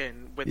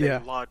within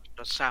a larger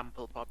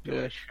sample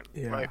population,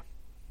 right?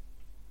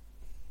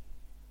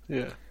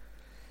 Yeah.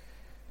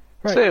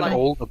 Right. Say an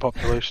older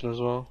population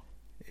as well.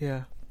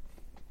 Yeah.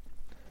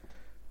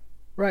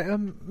 Right,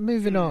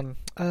 moving on.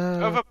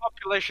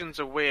 Overpopulation's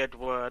a weird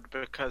word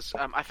because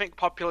I think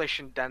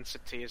population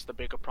density is the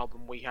bigger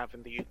problem we have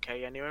in the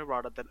UK anyway,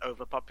 rather than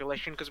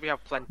overpopulation, because we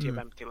have plenty of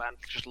empty land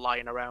just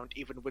lying around,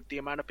 even with the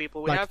amount of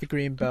people we have. Like the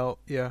green belt,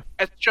 yeah.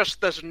 It's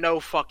just there's no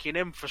fucking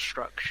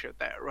infrastructure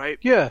there, right?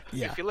 Yeah.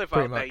 If you live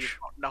out there, you've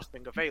got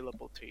nothing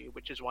available to you,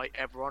 which is why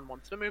everyone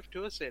wants to move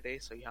to a city,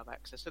 so you have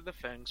access to the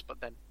things, but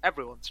then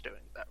everyone's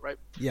doing that, right?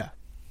 Yeah.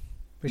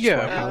 Which is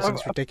why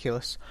housing's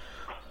ridiculous.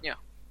 Yeah.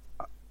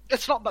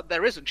 It's not that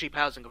there isn't cheap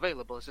housing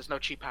available, it's there's no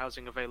cheap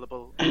housing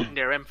available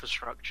near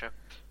infrastructure.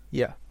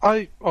 Yeah.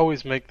 I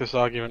always make this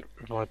argument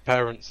with my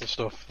parents and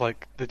stuff,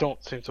 like, they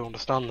don't seem to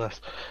understand this.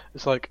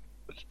 It's like,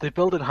 they're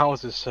building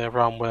houses, say,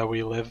 around where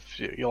we live,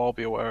 you'll all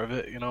be aware of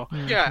it, you know?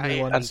 Yeah,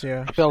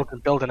 They're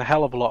building a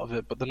hell of a lot of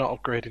it, but they're not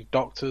upgrading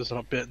doctors,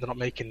 they're not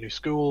making new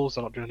schools,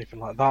 they're not doing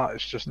anything like that,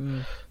 it's just...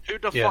 Who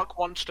the fuck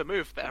wants to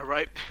move there,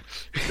 right?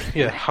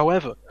 Yeah,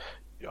 however,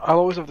 I'll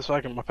always have this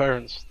argument with my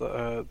parents,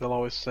 that they'll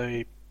always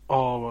say,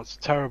 "Oh, well, it's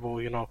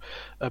terrible, you know,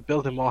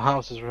 building more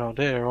houses around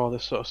here, all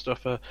this sort of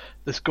stuff.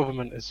 This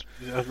government is,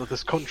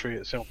 this country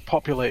is, you know,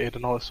 populated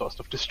and all this sort of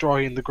stuff,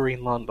 destroying the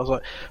green land." I was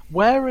like,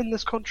 where in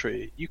this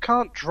country? You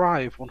can't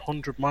drive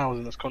 100 miles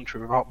in this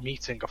country without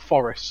meeting a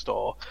forest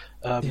or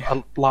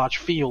a large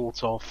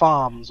fields or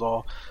farms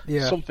or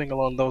something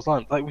along those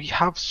lines. Like, we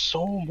have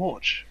so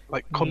much,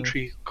 like,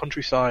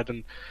 countryside,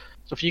 and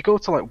so if you go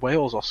to like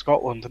Wales or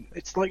Scotland,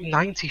 it's like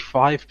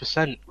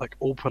 95% like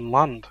open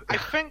land. I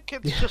think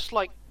it's just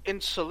like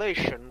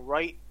insulation,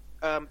 right?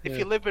 If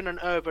you live in an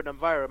urban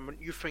environment,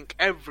 you think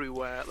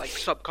everywhere, like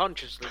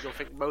subconsciously, you'll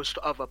think most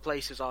other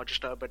places are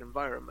just urban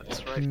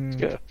environments, right?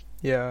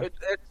 Yeah.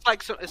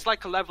 It's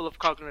like a level of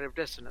cognitive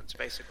dissonance,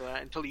 basically.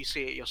 Until you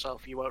see it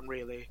yourself, you won't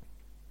really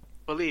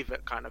believe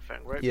it, kind of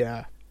thing, right?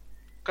 Yeah.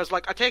 Because,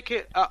 like, I take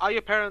it, are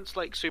your parents,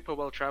 like, super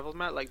well traveled,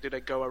 Matt? Like, do they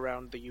go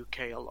around the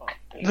UK a lot?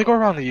 They go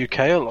around the UK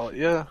a lot,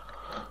 yeah.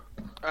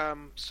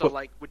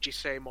 Like, would you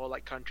say more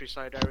like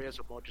countryside areas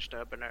or more just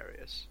urban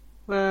areas?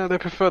 They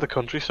prefer the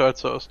countryside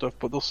sort of stuff,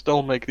 but they'll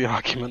still make the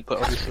argument that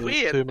obviously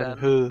weird, there's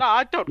too many. No,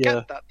 I don't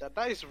get that then.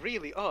 That is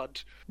really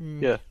odd.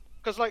 Yeah.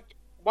 Because, like,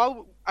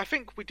 while I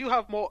think we do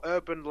have more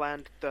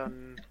urbanized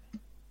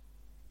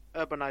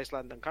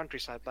land than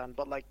countryside land,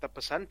 but, like, the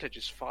percentage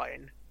is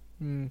fine.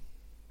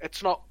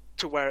 It's not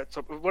to where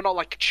we're not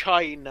like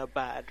China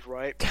bad,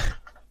 right?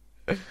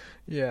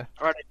 Yeah.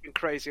 Or anything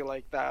crazy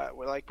like that.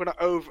 We're not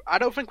over. I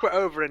don't think we're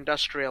over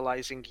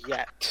industrializing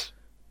yet.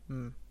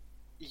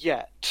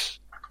 Yet.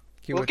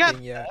 We'll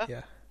get there.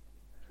 Yeah.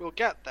 We'll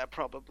get there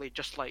probably.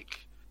 Just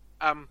like,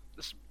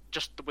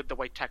 just with the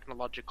way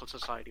technological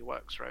society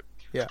works, right?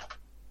 Yeah.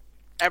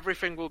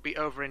 Everything will be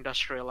over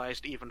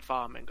industrialized, even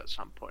farming at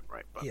some point,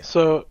 right? But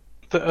so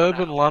the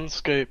urban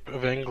landscape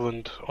of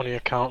England only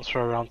accounts for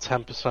around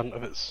 10%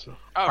 of its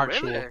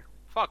actual... really?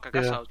 Fuck, I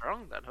guess I was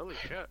wrong then. Holy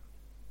shit.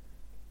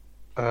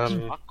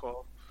 Fuck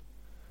off.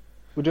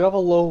 We do have a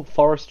low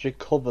forestry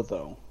cover,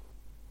 though.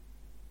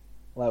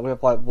 Like, we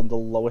have, like, one of the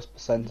lowest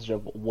percentage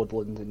of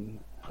woodland in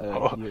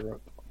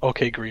Europe.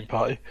 Okay, Green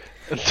Party.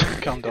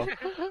 Calm down.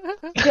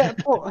 Yeah,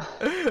 but...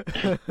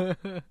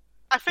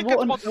 I think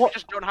it's we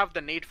just don't have the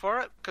need for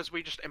it, because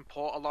we just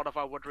import a lot of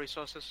our wood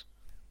resources.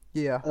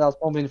 Yeah. And that's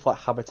more meaning for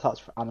like habitats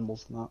for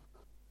animals and that.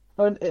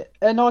 And it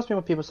annoys me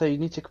when people say you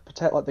need to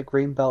protect like the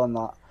green belt and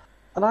that.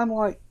 And I'm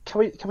like,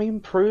 can we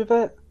improve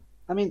it?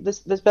 I mean, there's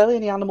barely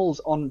any animals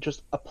on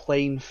just a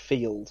plain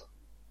field.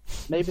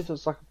 Maybe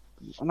there's like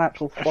an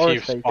actual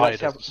forest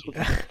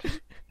there.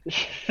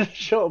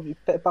 Shut up, you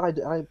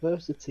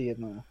biodiversity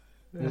in there.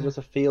 There's just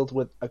a field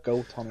with a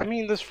goat on it. I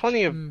mean, there's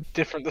plenty of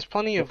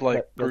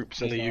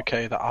groups in the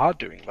UK that are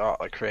doing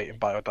that, like creating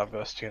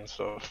biodiversity and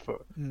stuff.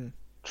 But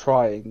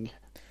trying.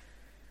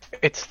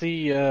 It's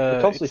the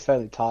they're constantly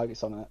failing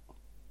targets on it.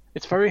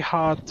 It's very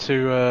hard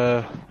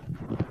to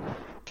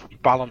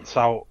balance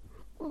out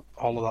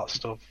all of that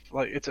stuff.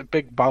 Like, it's a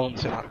big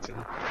balancing act in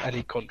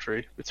any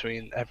country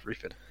between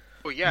everything.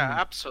 Well, yeah,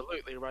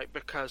 absolutely right.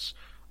 Because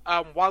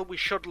while we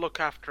should look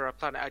after our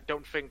planet, I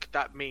don't think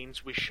that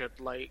means we should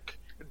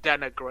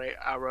denigrate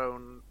our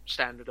own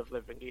standard of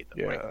living either.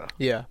 Yeah, right?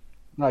 Yeah.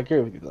 No, I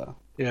agree with you there.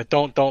 Yeah,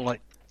 don't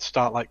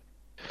start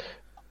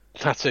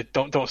that's it.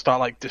 Don't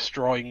start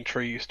destroying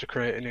trees to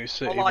create a new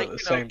city, but at the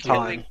same time,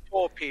 killing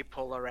poor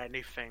people or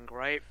anything,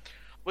 right?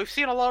 We've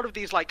seen a lot of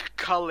these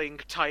culling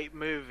type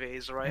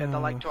movies, right? And they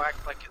like to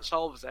act like it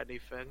solves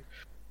anything.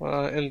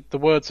 Well, in the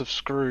words of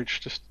Scrooge,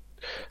 just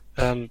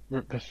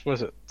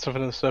was it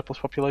something in the surplus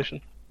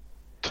population?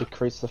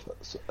 Decrease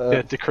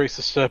the decrease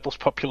the surplus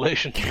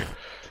population.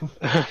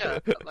 Yeah,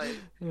 but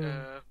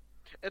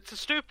it's a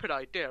stupid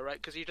idea, right?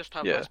 Because you just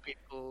have less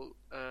people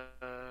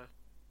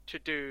to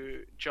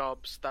do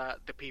jobs that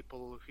the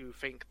people who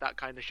think that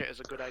kind of shit is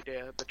a good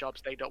idea, the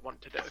jobs they don't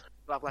want to do.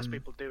 You'll have less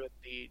people doing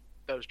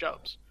those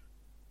jobs,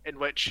 in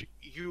which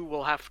you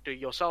will have to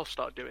yourself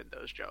start doing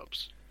those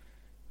jobs.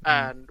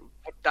 And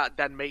that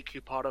then make you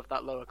part of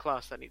that lower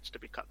class that needs to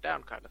be cut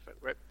down, kind of thing,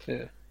 right?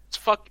 Yeah. It's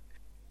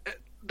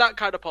that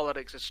kind of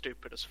politics is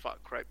stupid as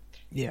fuck, right?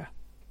 Yeah.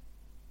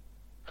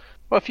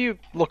 Well, if you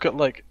look at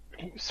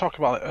talk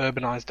about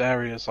urbanized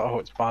areas,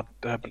 it's bad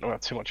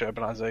too much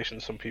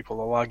urbanization, some people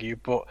will argue,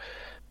 but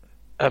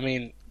I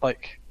mean,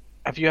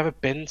 have you ever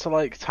been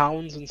to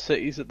towns and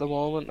cities at the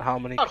moment? How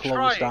many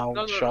closed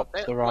down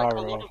shops there are?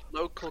 A lot of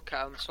local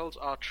councils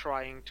are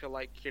trying to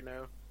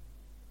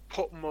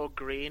put more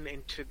green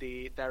into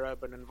their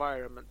urban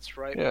environments,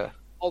 right? Yeah.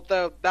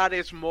 Although that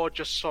is more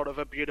just sort of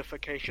a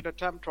beautification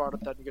attempt rather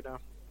than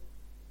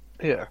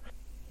Yeah. Have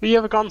you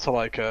ever gone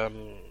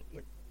to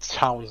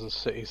towns and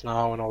cities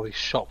now and all these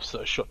shops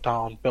that are shut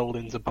down,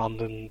 buildings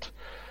abandoned,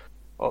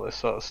 all this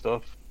sort of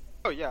stuff?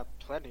 Oh yeah,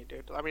 plenty,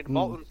 dude. I mean,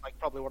 Bolton's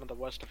probably one of the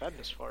worst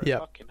offenders for it. Yeah.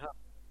 Fucking hell.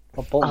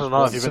 I don't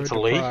know if you've been to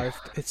Lee.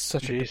 It's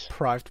such a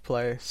deprived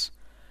place.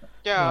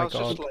 Yeah, I was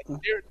just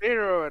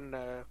Nero and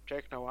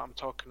Jake know what I'm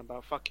talking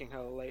about. Fucking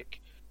hell,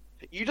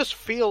 you just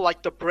feel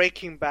like the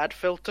Breaking Bad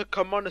filter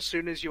come on as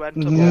soon as you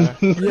enter.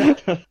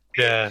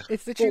 Yeah.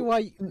 It's literally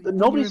why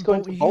nobody's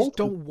going to Bolton. You just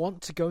don't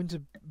want to go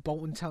into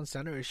Bolton Town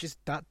Centre. It's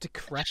just that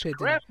decrepit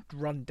and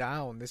run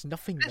down. There's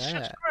nothing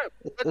there.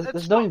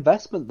 There's no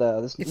investment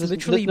there. It's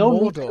literally no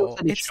Mordor.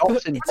 It's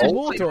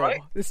Mordor.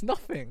 Right? There's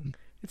nothing.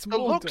 It's Mordor.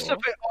 The looks of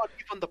it aren't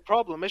even the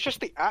problem. It's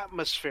just the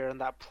atmosphere in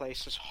that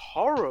place is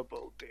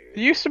horrible, dude. It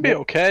used to be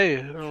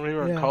okay when we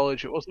were in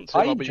college. It wasn't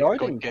so bad, but you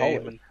could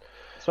game.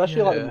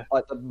 Especially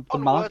the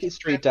Market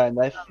Street down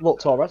there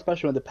looked alright,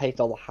 especially when they paved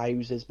all the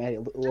houses, made it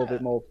a little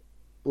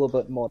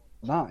bit more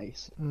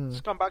nice.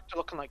 It's gone back to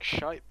looking like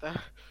shite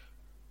there.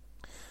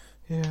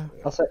 Yeah.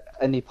 I'll say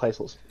any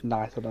place looks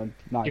nice on a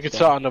nice. You could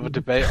start another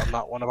debate on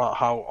that one about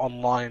how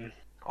online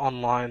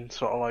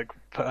sort of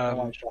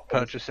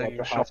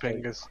purchasing,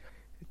 shopping is.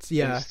 It's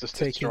just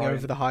taking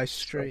over the high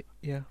street.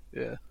 Yeah.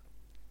 Yeah.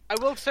 I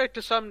will say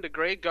to some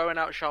degree, going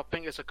out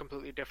shopping is a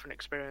completely different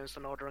experience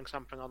than ordering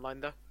something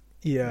online, though.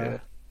 Yeah.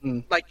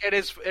 It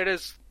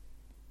is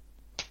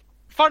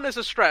fun as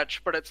a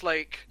stretch, but it's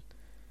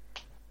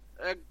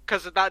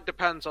because that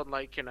depends on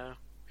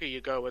who you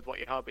go with, what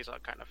your hobbies are,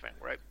 kind of thing,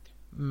 right?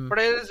 But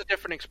it is a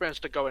different experience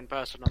to go in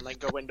person and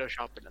go window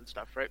shopping and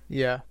stuff, right?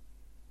 Yeah.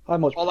 Or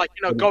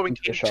going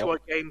into a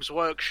Games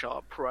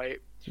Workshop, right?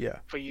 Yeah.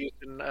 For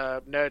using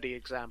a nerdy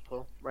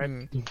example,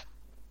 right?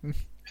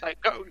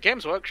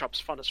 Games Workshop's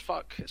fun as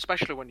fuck,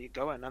 especially when you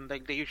go in, and they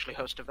usually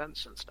host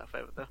events and stuff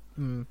over there.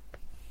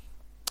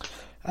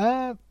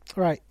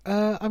 Right.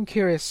 I'm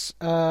curious.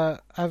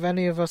 Have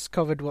any of us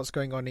covered what's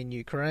going on in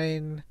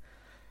Ukraine?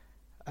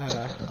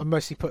 I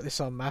mostly put this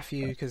on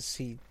Matthew because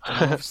he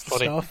loves the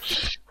stuff.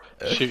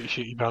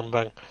 Shoot, bang,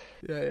 bang.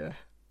 Yeah.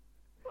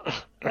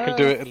 I can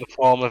do it in the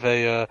form of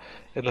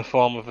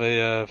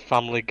a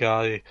Family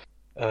Guy,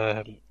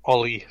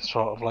 Ollie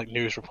sort of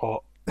news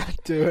report.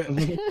 Do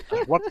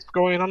it. What's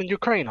going on in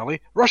Ukraine,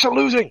 Ollie? Russia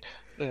losing.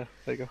 Yeah,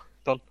 there you go.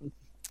 Done.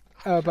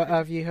 But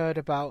have you heard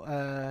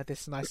about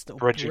this nice little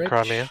bridge in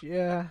Crimea?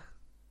 Yeah.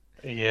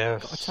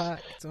 Yes. Got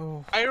attacked.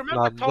 Oh. I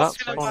remember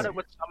talking about it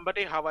with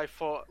somebody. How I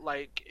thought,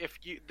 if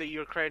the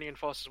Ukrainian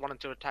forces wanted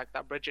to attack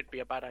that bridge, it'd be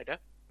a bad idea.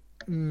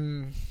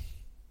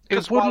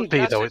 It wouldn't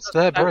be though. It's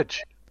their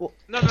bridge.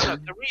 No.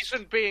 The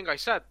reason being, I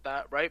said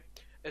that right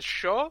is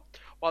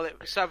while it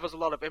severs a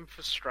lot of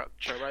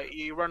infrastructure, right,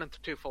 you run into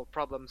twofold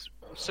problems: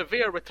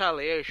 severe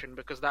retaliation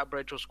because that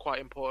bridge was quite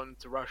important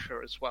to Russia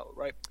as well,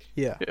 right?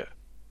 Yeah.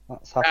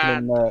 That's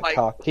happening in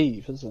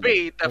Kharkiv, isn't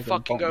it? They're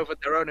fucking over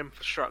their own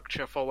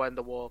infrastructure for when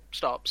the war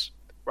stops,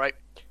 right?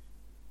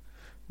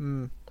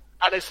 And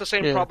it's the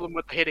same problem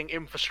with hitting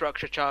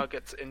infrastructure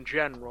targets in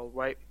general,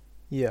 right?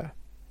 Yeah.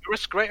 You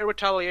risk greater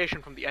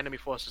retaliation from the enemy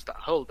forces that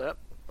hold it,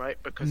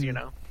 right? Because,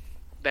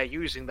 they're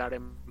using that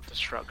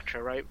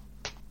infrastructure, right?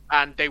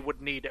 And they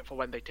would need it for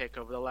when they take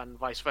over the land.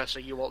 Vice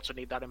versa, you also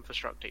need that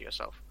infrastructure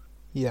yourself.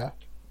 Yeah.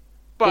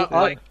 But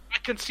I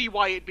can see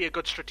why it'd be a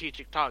good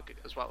strategic target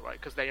as well, right?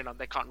 Because they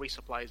can't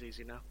resupply as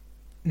easy now.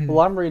 Well,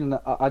 I'm reading.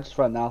 I just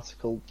read an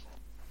article.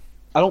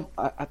 I'm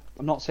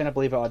not saying I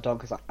believe it or I don't,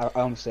 because I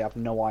honestly have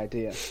no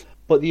idea.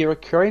 But the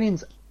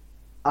Ukrainians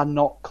are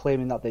not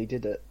claiming that they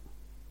did it.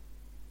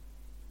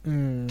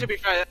 To be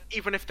fair,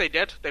 even if they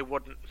did, they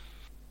wouldn't.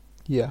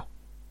 Yeah.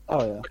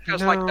 Oh yeah.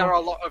 Because there are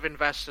a lot of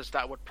investors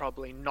that would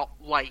probably not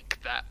like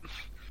that.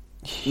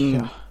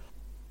 Yeah.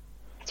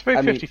 It's a very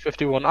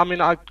 50-50 one. I mean,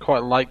 I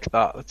quite like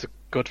that. It's a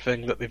good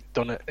thing that they've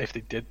done it, if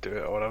they did do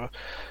it or whatever.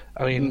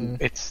 I mean,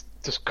 it's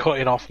just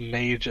cutting off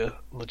major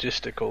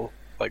logistical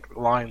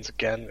lines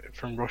again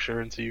from Russia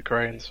into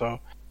Ukraine. So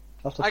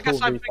I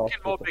guess I'm thinking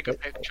more bigger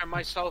picture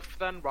myself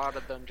then,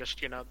 rather than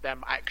just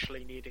them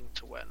actually needing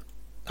to win.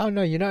 Oh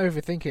no, you're not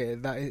overthinking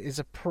it. That is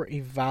a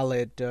pretty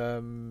valid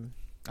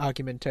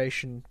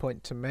argumentation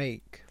point to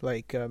make.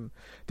 The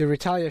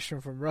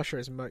retaliation from Russia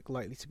is most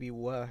likely to be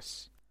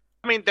worse.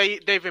 I mean,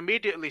 they've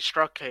immediately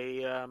struck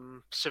a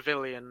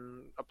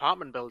civilian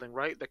apartment building,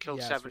 right? They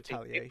killed 17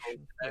 people.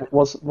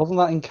 Wasn't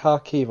that in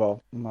Kharkiv,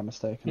 or am I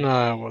mistaken?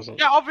 No, it wasn't.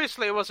 Yeah,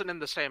 obviously it wasn't in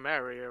the same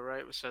area,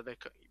 right? So they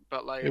could,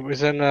 but it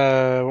was in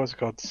what's it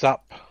called?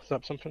 Zap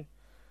something?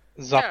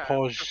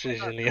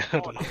 Zaporizhzhia. I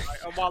don't know.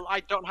 And while I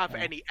don't have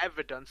any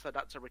evidence that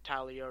that's a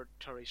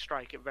retaliatory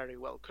strike, it very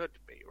well could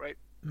be, right?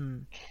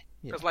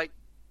 Because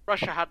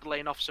Russia had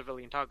laid off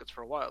civilian targets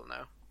for a while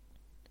now.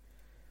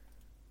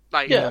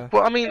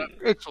 But I mean,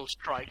 it's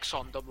strikes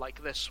on them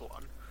like this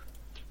one.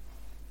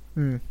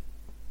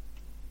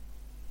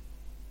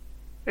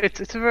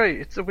 It's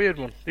a weird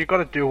one. You got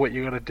to do what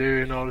you got to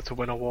do in order to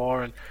win a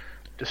war, and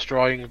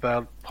destroying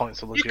their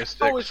points of logistics. You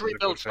can always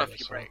rebuild stuff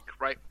you break,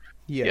 right?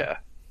 Yeah.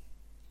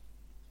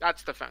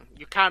 That's the thing.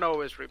 You can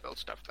always rebuild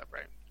stuff that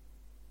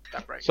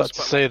breaks. So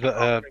to say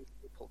that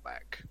people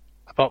back.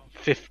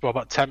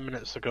 About 10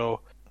 minutes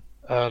ago,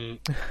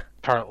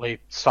 apparently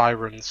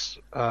sirens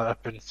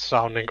have been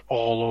sounding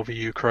all over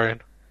Ukraine.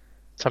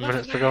 10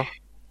 minutes ago,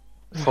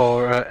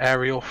 for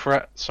aerial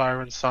threat,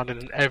 sirens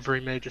sounded in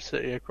every major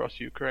city across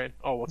Ukraine.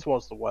 Oh,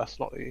 towards the west,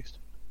 not the east.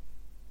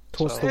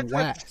 Towards the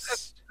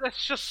west.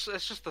 It's just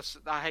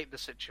I hate the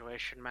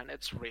situation, man.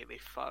 It's really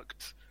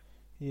fucked.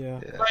 Yeah.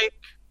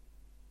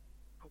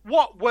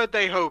 What were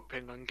they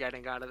hoping on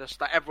getting out of this?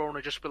 That everyone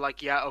would just be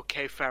like, yeah,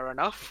 okay, fair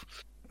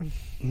enough,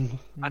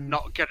 and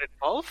not get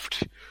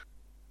involved?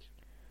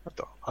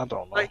 I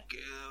don't know.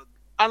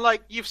 And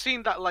you've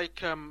seen that,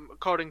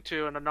 according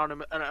to an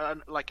anonymous,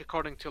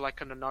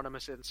 an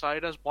anonymous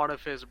insider, one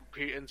of his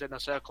Putin's inner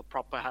circle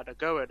proper had a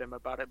go at him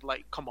about it.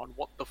 Come on,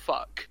 what the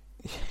fuck?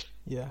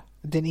 Yeah.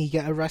 Didn't he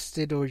get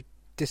arrested or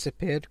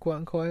disappeared, quote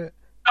unquote?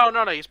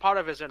 No, he's part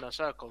of his inner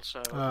circle,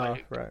 so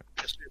right.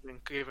 assuming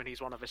given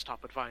he's one of his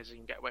top advisors, you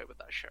can get away with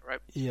that shit, right?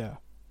 Yeah.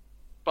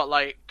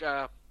 But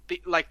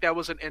there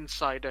was an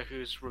insider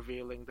who's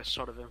revealing this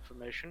sort of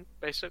information,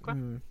 basically.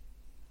 And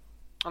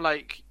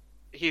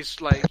he's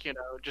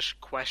just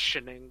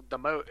questioning the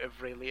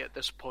motive really at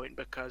this point,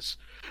 because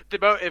the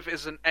motive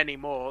isn't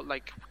anymore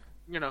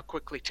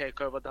quickly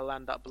take over the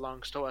land that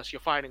belongs to us. You're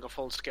fighting a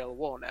full-scale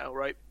war now,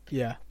 right?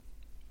 Yeah.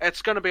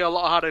 It's going to be a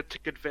lot harder to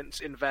convince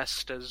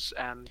investors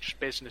and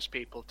business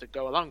people to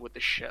go along with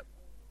this shit.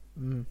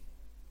 And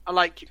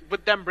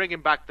with them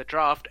bringing back the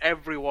draft,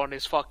 everyone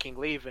is fucking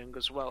leaving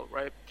as well,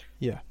 right?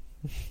 Yeah.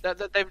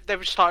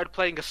 They've started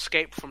playing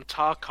Escape from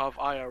Tarkov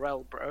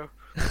IRL, bro.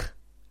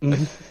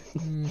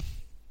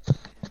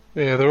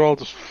 Yeah, they're all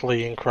just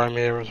fleeing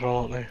Crimea as well,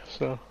 aren't they?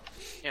 So.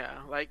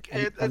 Yeah,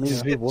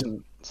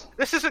 wouldn't.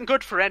 This isn't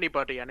good for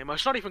anybody anymore.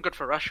 It's not even good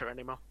for Russia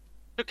anymore.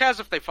 Who cares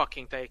if they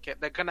fucking take it?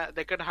 They're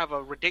gonna have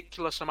a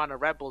ridiculous amount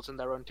of rebels in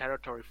their own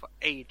territory for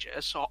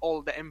ages, so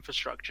all the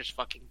infrastructure's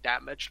fucking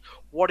damaged.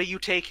 What are you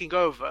taking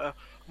over?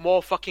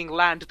 More fucking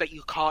land that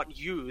you can't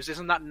use?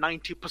 Isn't that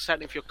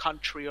 90% of your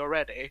country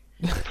already?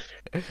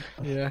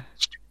 Yeah.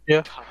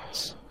 Yeah.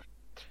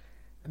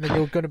 And then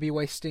you're going to be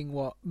wasting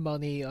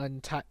money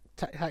on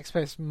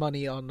taxpayers'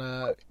 money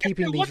on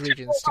keeping these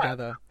regions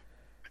together.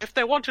 If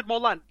they wanted more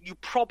land, you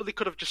probably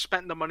could have just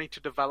spent the money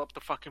to develop the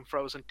fucking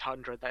frozen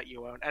tundra that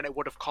you own, and it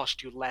would have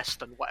cost you less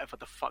than whatever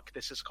the fuck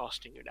this is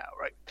costing you now,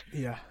 right?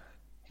 Yeah.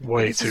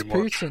 Way too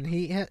much. Putin.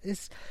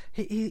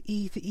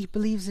 He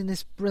believes in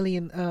this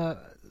brilliant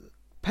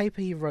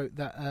paper he wrote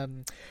that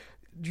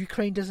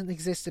Ukraine doesn't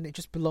exist and it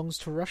just belongs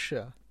to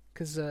Russia.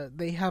 Because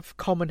they have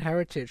common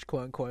heritage,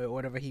 quote unquote, or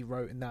whatever he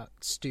wrote in that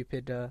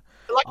stupid. I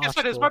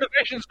said, his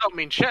motivations don't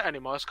mean shit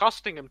anymore. It's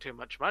costing him too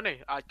much money.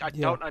 I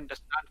don't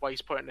understand why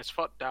he's putting his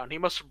foot down. He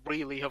must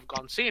really have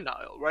gone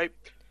senile, right?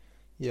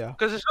 Yeah.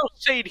 Because there's no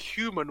sane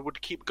human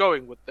would keep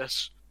going with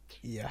this.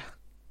 Yeah.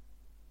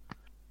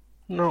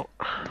 No,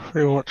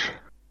 pretty much.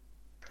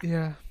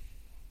 Yeah.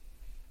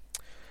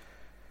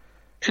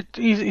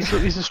 He's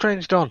a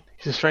strange Don.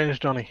 He's a strange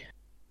Donny.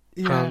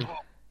 Yeah.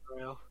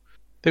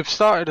 They've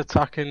started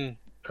attacking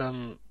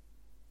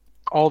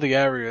all the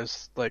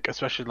areas, like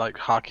especially like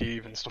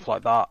Kharkiv and stuff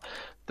like that,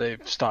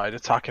 they've started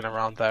attacking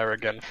around there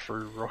again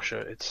through Russia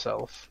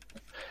itself.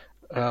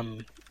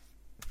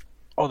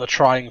 Or they're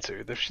trying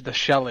to. They're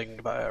shelling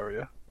that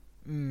area.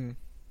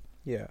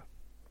 Yeah.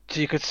 So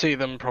you could see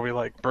them probably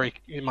like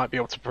break. You might be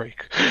able to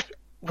break.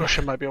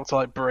 Russia might be able to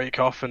like break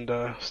off and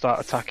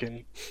start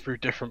attacking through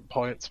different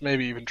points.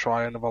 Maybe even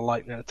try another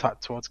lightning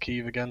attack towards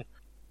Kyiv again.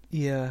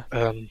 Yeah.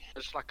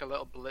 It's like a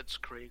little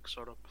blitzkrieg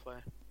sort of play.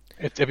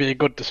 It'd be a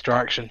good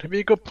distraction. It'd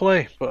be a good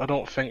play, but I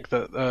don't think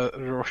that the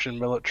Russian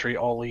military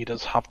or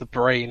leaders have the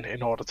brain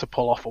in order to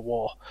pull off a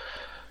war.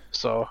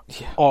 So,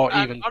 or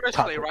and even honestly,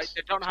 tactics. right?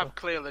 They don't have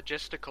clear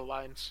logistical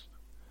lines.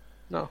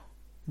 No.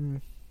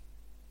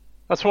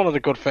 That's one of the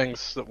good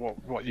things that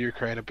what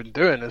Ukraine have been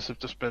doing is they've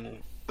just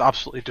been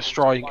absolutely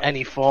destroying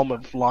any form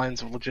of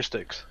lines of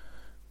logistics.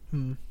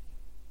 Even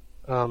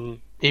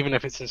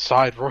if it's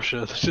inside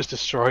Russia, they're just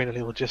destroying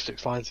any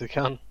logistics lines they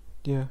can.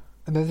 Yeah.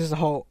 And then there's the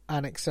whole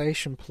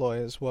annexation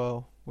ploy as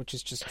well, which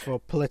is just for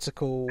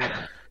political,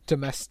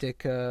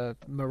 domestic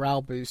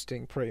morale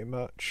boosting, pretty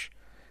much,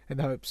 in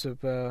the hopes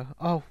of,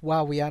 oh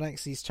wow, we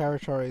annex these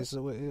territories.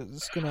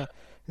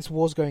 This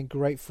war's going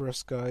great for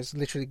us, guys.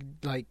 Literally,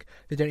 like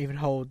they don't even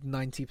hold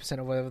 90%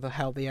 of whatever the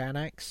hell they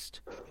annexed.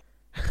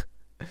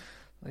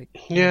 They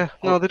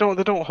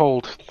don't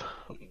hold.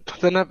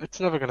 It's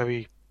never going to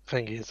be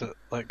thingy, is it?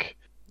 Like,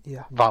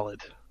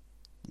 valid.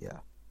 Yeah.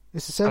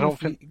 It's the same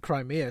with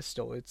Crimea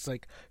still. It's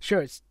like,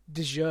 sure, it's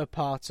de jure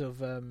part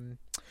of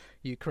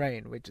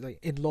Ukraine, which like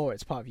in law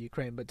it's part of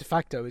Ukraine, but de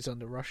facto is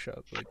under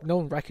Russia. Like, no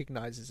one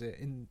recognizes it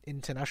in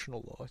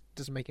international law. It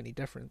doesn't make any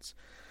difference.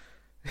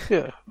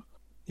 Yeah.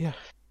 Yeah.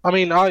 I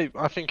mean, I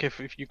think if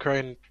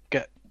Ukraine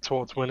get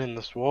towards winning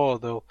this war,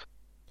 they'll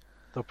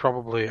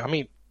probably... I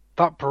mean,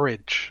 that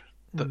bridge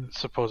that's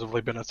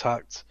supposedly been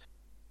attacked,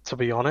 to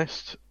be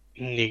honest,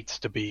 needs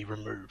to be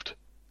removed.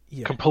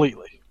 Yeah.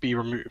 Completely be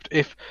removed.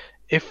 If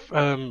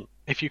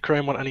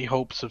Ukraine want any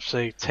hopes of,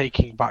 say,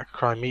 taking back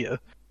Crimea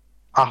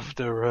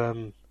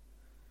after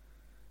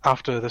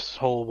this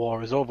whole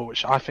war is over,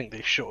 which I think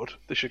they should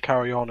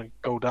carry on and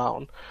go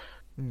down,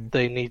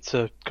 they need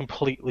to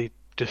completely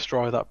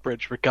destroy that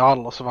bridge,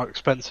 regardless of how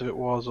expensive it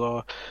was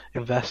or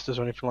investors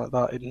or anything like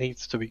that. It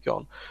needs to be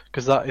gone,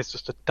 because that is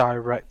just a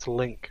direct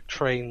link,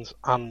 trains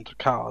and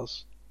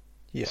cars,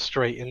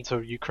 straight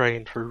into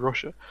Ukraine through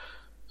Russia.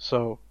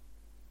 So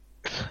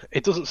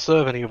it doesn't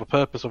serve any other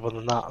purpose other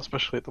than that,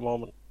 especially at the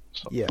moment.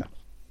 So. Yeah,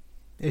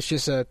 it's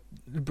just a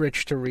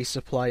bridge to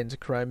resupply into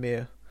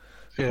Crimea.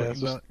 Yeah,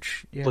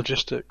 much.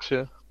 Logistics.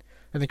 Yeah,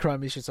 and the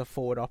Crimea is just a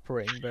forward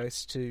operating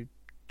base to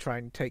try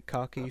and take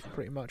Kharkiv,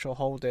 pretty much, or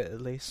hold it at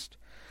least.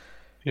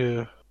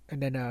 Yeah.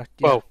 And then,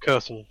 well,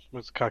 Kherson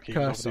was Kharkiv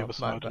on the other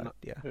side,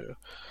 yeah.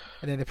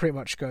 And then they're pretty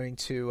much going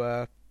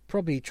to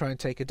probably try and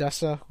take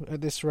Odessa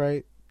at this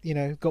rate. You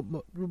know,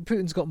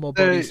 Putin's got more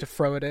bodies to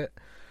throw at it.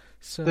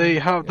 So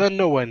they're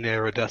nowhere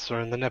near Odessa,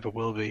 and they never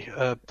will be.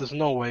 There's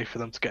no way for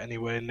them to get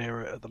anywhere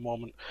near it at the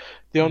moment.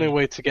 The only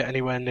way to get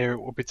anywhere near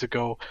it would be to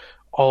go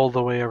all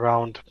the way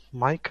around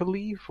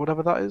Mykolaiv,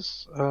 whatever that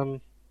is.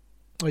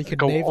 Or you could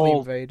navally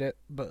invade it,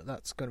 but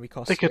that's going to be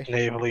costly. They could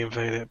navally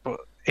invade it, but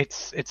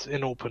it's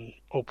in open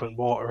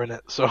water, in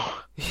it. So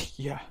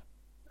yeah,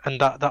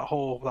 and that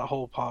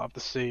whole part of the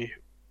sea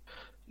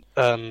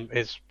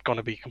is going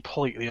to be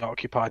completely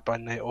occupied by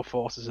NATO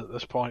forces at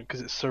this point, because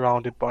it's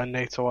surrounded by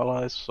NATO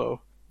allies. So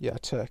yeah,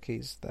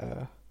 Turkey's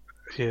there.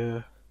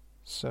 Yeah.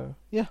 So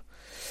yeah.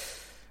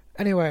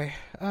 Anyway,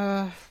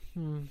 wow.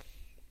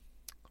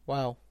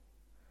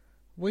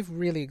 We've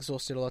really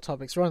exhausted all our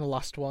topics. We're on the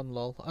last one,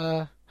 lol.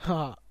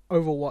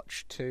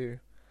 Overwatch 2.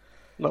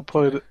 Not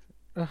played it.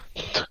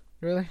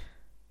 Really?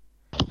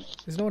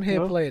 There's no one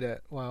here played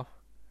it? Wow.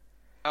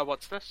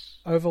 What's this?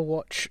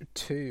 Overwatch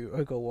 2.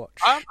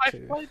 Overwatch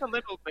 2. I played a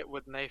little bit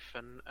with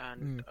Nathan,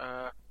 and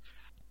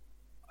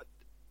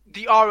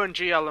the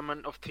RNG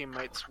element of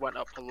teammates went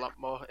up a lot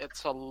more.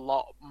 It's a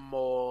lot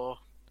more...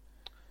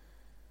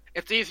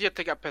 It's easier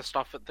to get pissed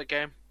off at the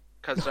game,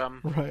 because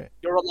right.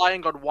 You're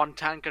relying on one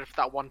tank, and if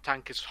that one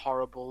tank is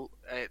horrible,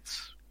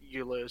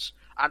 you lose.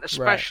 And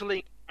especially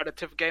in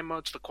competitive game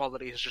modes, the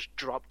quality has just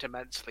dropped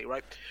immensely,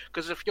 right?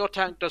 Because if your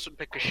tank doesn't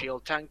pick a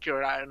shield tank,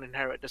 you're at an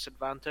inherent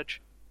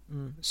disadvantage.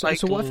 So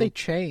what have they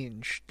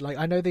changed? Like,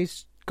 I know they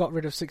got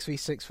rid of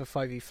 6v6 for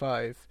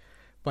 5v5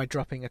 by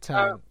dropping a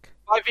tank.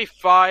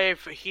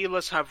 5v5,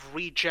 healers have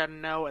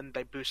regen now, and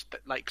they boost,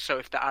 so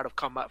if they're out of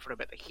combat for a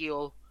bit, they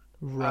heal.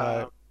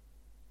 Right.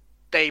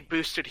 They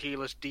boosted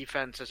healers'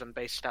 defenses and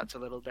base stats a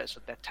little bit, so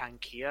they're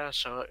tankier,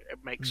 so it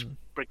makes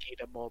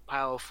Brigida more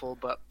powerful,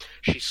 but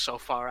she's so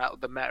far out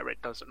of the meta,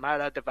 it doesn't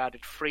matter. They've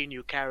added 3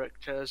 new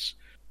characters.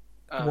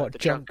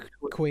 Junker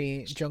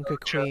Queen,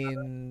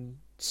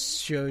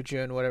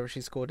 Shojun, whatever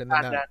she's called in the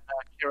and then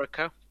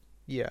Kiriko.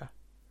 Yeah.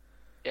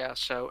 Yeah,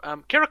 so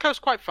Kiriko's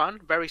quite fun,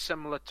 very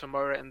similar to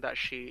Mora in that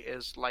she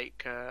is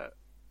like...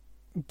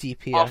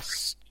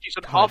 DPS. She's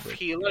an off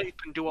healer who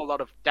can do a lot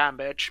of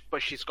damage,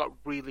 but she's got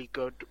really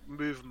good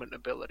movement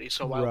ability.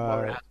 So while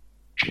Mora has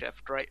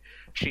shift, right?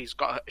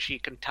 She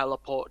can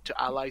teleport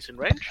to allies in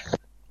range,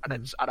 and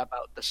it's at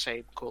about the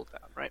same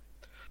cooldown, right?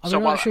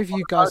 I'm not sure if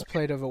you guys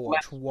played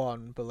Overwatch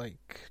 1, but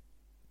like...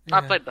 Yeah.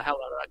 I played the hell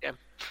out of that game.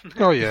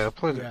 Oh yeah, I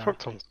played it fuck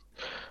tons.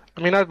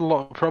 I mean, I had a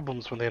lot of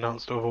problems when they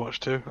announced Overwatch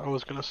 2. I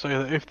was going to say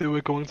that if they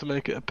were going to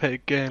make it a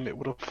paid game, it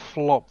would have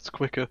flopped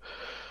quicker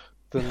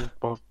than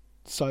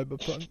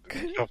Cyberpunk.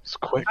 It's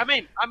quick. I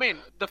mean,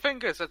 the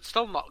thing is, it's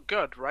still not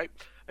good, right?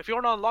 If you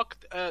want to unlock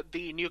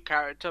the new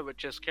character,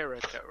 which is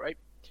Kiriko, right?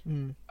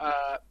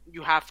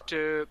 You have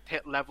to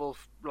hit level,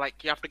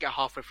 like, you have to get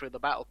halfway through the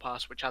battle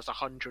pass, which has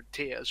 100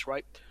 tiers,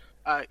 right?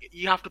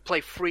 You have to play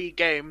 3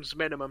 games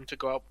minimum to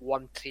go up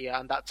 1 tier,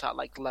 and that's at,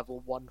 like,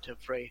 level 1 to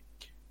 3.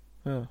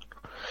 Oh.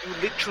 You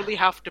literally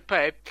have to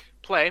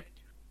play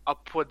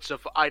upwards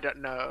of, I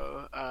don't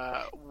know,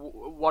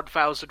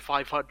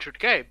 1,500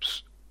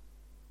 games.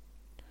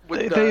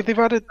 They've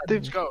added...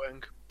 They've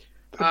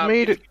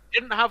made it... If you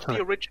didn't have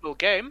the original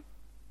game,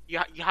 you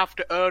have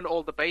to earn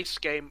all the base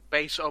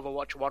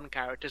Overwatch 1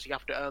 characters. You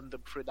have to earn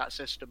them through that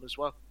system as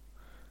well.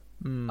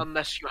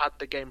 Unless you had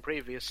the game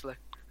previously.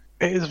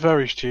 It is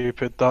very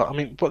stupid that, I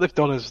mean, what they've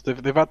done is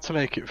they've had to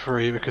make it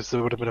free because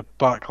there would have been a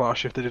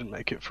backlash if they didn't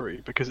make it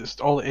free, because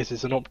all it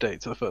is an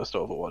update to the first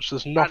Overwatch.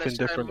 There's nothing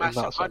different in that sense.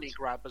 And it's a money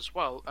grab as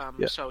well,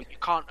 so you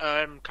can't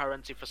earn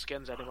currency for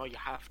skins anymore, you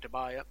have to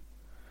buy it.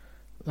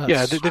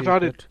 They've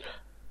added,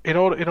 in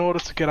order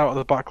to get out of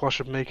the backlash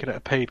of making it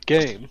a paid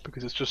game,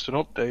 because it's just an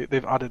update,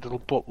 they've added a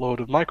little buttload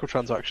of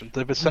microtransactions.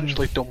 They've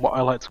essentially done what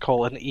I like to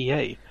call an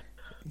EA.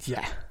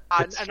 Yeah.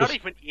 And not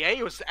even EA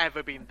has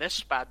ever been this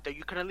bad, though.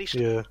 You can at least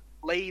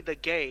play the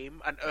game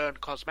and earn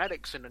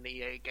cosmetics in an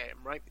EA game,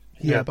 right?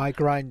 Yeah, by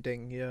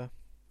grinding, yeah.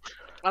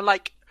 And,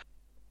 like,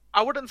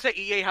 I wouldn't say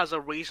EA has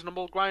a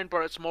reasonable grind,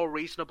 but it's more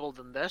reasonable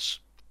than this.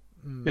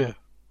 Yeah.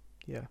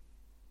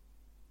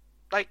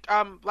 Like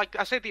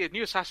I say, the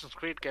new Assassin's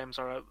Creed games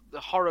are a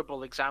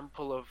horrible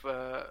example of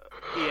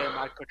EA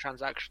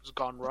microtransactions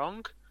gone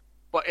wrong,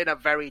 but in a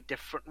very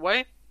different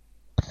way.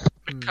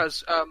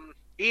 Because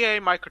EA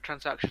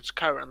microtransactions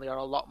currently are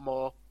a lot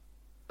more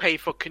pay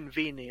for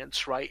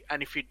convenience, right?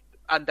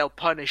 And they'll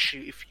punish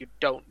you if you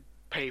don't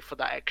pay for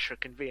that extra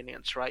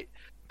convenience, right?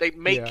 They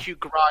make you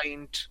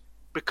grind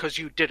because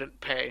you didn't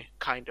pay,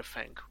 kind of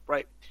thing,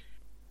 right?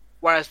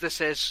 Whereas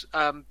this is,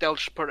 they'll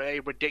just put a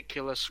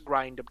ridiculous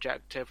grind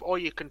objective, or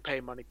you can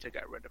pay money to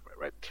get rid of it,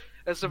 right?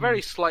 There's a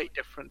very slight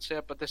difference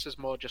here, but this is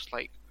more just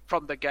like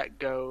from the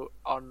get-go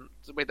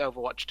with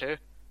Overwatch 2.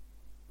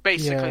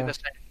 Basically the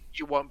same.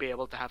 You won't be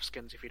able to have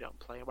skins if you don't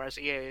play. Whereas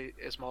EA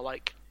is more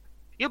like,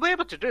 you'll be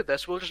able to do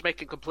this, we'll just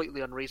make it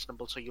completely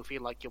unreasonable so you'll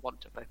feel like you want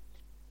to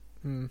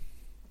pay.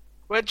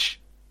 Which,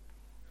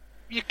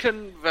 you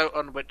can vote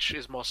on which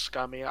is more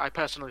scummy. I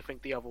personally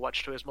think the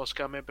Overwatch 2 is more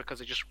scummy because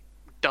it just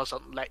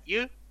doesn't let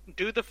you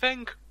do the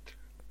thing.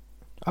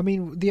 I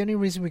mean, the only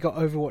reason we got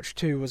Overwatch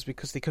 2 was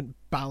because they couldn't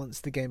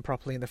balance the game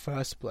properly in the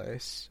first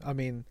place. I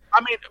mean,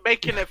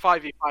 making it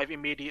 5v5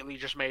 immediately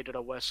just made it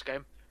a worse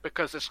game,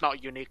 because it's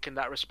not unique in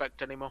that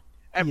respect anymore.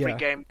 Every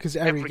game is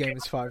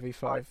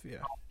 5v5, yeah.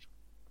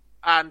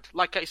 And,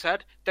 like I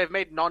said, they've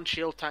made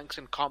non-shield tanks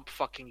in comp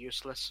fucking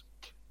useless.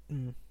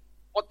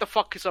 What the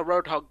fuck is a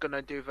Roadhog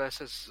gonna do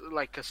versus,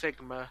 like, a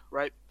Sigma,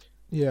 right?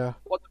 Yeah.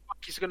 What the fuck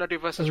is he gonna do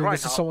versus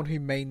Reinhardt? This is someone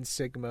who mains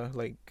Sigma,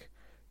 like,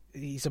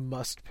 he's a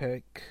must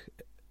pick,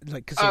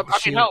 like, because of the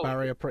shield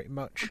barrier, pretty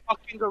much.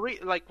 Fucking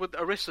like, with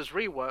Orissa's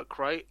rework,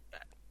 right?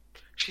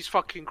 She's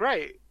fucking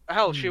great.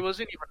 Hell, she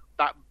wasn't even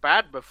that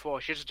bad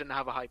before, she just didn't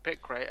have a high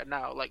pick rate, and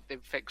now, like,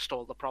 they've fixed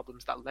all the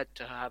problems that led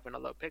to her having a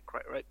low pick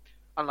rate, right?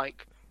 And,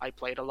 like, I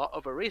played a lot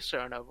of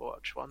Orisa in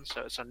Overwatch 1,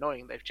 so it's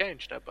annoying they've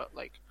changed her, but,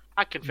 like,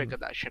 I can figure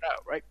that shit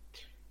out, right?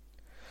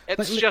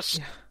 It's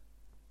just...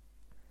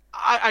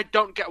 I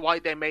don't get why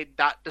they made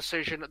that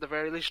decision at the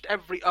very least.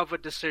 Every other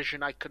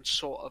decision I can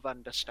sort of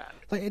understand.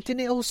 Like, didn't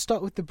it all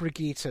start with the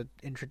Brigitte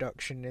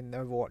introduction in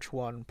Overwatch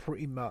 1,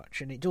 pretty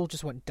much, and it all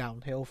just went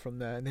downhill from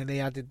there, and then they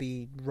added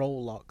the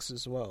role locks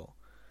as well.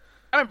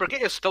 I mean,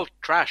 Brigitte is still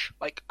trash,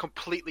 like,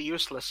 completely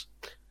useless.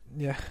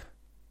 Yeah.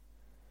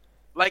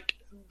 Like,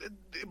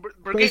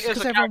 Brigitte is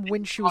because everyone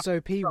when she was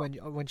OP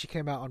when she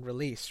came out on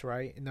release,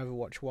 right, in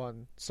Overwatch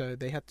 1, so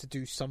they had to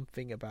do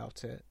something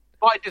about it.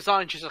 By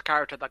design, she's a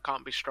character that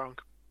can't be strong.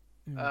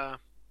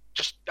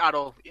 Just at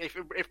all.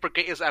 If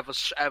Brigitte is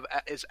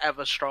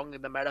ever strong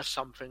in the meta,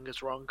 something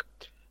is wrong.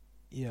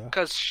 Yeah.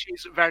 Because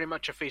she's very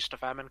much a feast or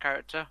famine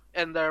character.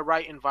 In the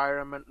right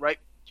environment, right,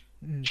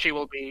 she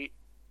will be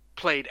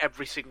played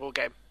every single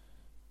game.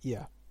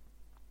 Yeah.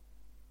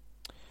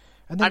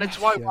 And it's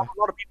why a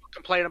lot of people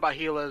complain about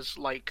healers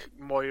like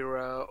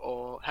Moira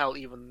or hell,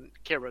 even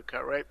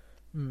Kiriko, right?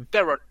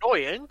 They're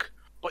annoying,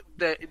 but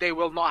they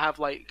will not have,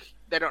 like,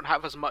 they don't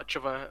have as much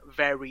of a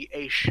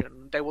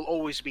variation. They will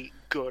always be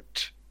good.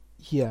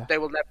 Yeah. They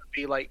will never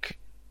be, like,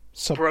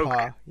 subpar,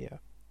 broken. Yeah.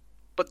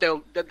 But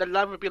they'll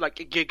never be, like,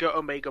 Giga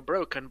Omega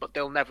broken, but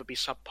they'll never be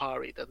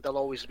subpar either. They'll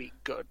always be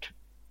good,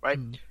 right?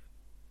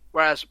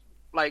 Whereas,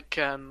 like,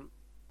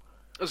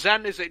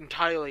 Zen is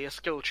entirely a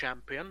skill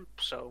champion,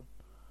 so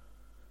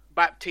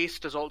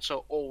Baptiste is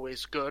also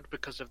always good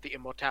because of the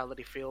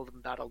immortality field,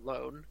 and that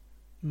alone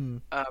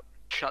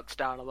shuts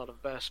down a lot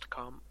of burst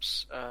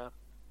comps.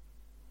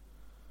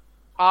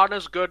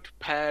 Ana's good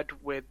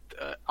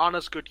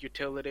Ana's good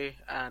utility,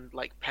 and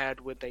like paired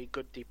with a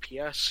good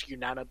DPS, you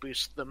nano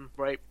boost them,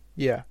 right?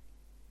 Yeah.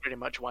 Pretty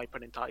much wipe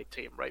an entire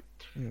team, right?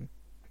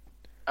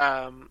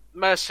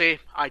 Mercy,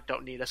 I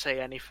don't need to say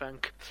anything.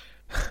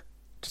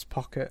 Just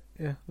pocket,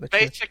 yeah.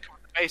 Literally.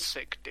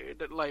 Basic,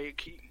 dude.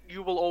 Like,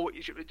 you will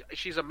always...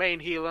 She's a main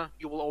healer,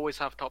 you will always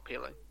have top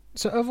healing.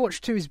 So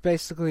Overwatch 2 is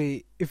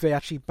basically, if they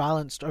actually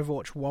balanced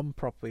Overwatch 1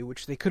 properly,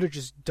 which they could have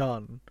just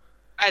done.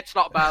 It's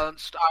not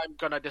balanced. I'm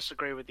gonna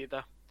disagree with you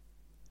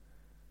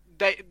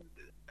there.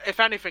 If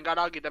anything, I'd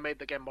argue they made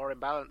the game more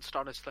imbalanced,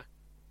 honestly.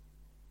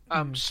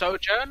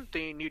 Sojourn,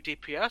 the new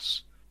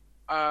DPS,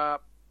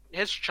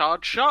 his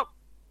charge shot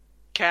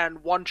can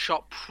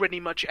one-shot pretty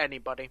much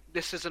anybody.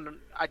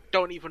 I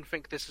don't even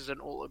think this is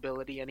an ult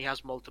ability, and he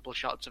has multiple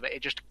shots of it.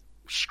 It just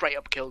straight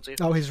up kills you.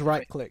 Oh, his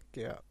right click,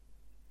 yeah.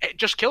 It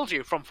just kills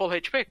you from full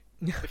HP.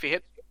 If he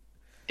hits you,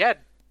 dead.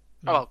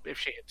 Oh, well, if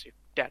she hits you,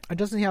 dead. And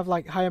doesn't he have,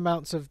 like, high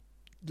amounts of,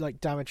 like,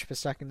 damage per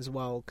second as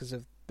well, because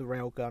of the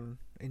railgun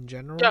in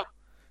general?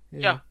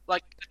 Yeah.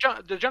 Like,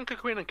 the Junker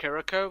Queen and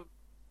Kiriko,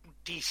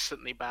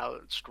 decently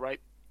balanced, right?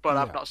 But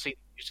I've not seen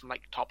using,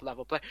 like,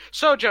 top-level play.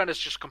 Sojourn is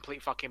just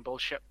complete fucking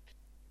bullshit.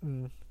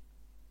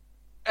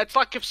 It's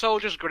like if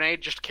Soldier's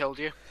grenade just killed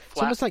you. Flat.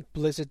 It's almost like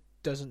Blizzard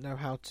doesn't know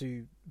how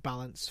to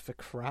balance for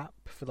crap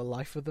for the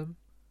life of them.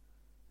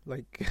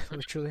 Like,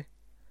 literally.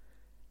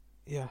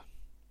 Yeah.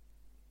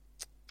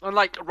 And,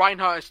 like,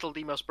 Reinhardt is still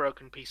the most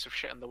broken piece of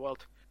shit in the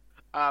world.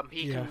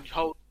 He can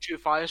hold 2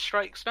 fire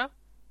strikes now.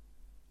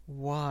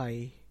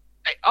 Why?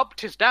 They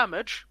upped his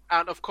damage,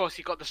 and of course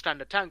he got the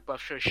standard tank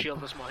buff, so his shield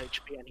has more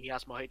HP, and he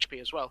has more HP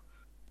as well.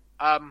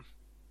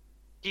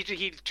 He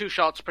 2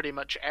 shots pretty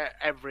much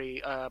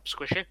every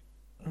squishy.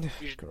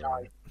 You should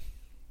die.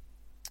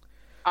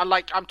 And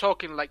like, I'm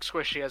talking like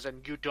squishy as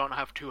in you don't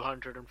have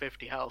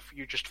 250 health,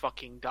 you just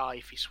fucking die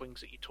if he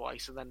swings at you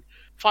twice, and then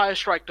Fire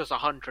Strike does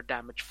 100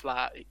 damage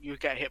flat, you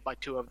get hit by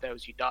 2 of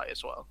those, you die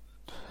as well.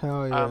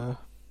 Hell yeah.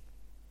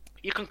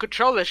 You can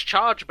control his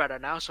charge better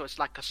now, so it's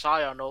like a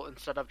Scion ult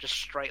instead of just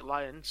straight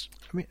lines.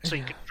 So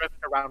you can drift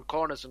around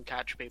corners and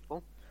catch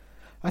people.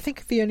 I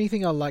think the only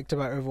thing I liked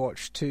about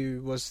Overwatch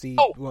 2 was the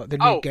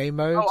new game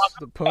modes,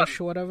 the push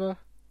or whatever.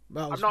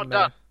 I'm not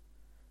done.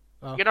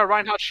 Oh. You know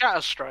Reinhardt's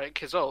Shatter Strike,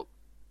 his ult?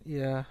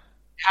 Yeah.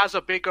 It has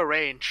a bigger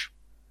range.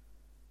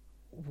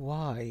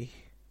 Why?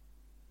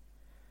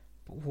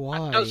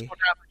 It does more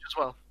damage as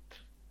well.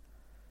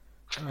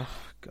 Oh,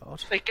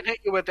 God. They can hit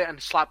you with it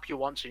and slap you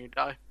once and you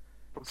die.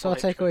 So our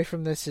takeaway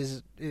from this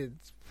is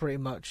it's pretty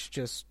much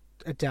just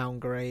a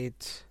downgrade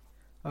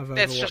of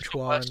Overwatch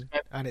 1,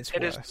 and it's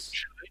worse. It is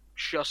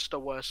just a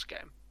worse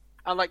game.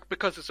 And like,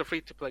 because it's a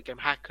free-to-play game,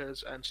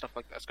 hackers and stuff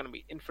like that's going to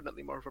be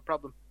infinitely more of a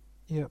problem.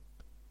 Yep.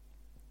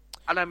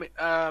 And I mean,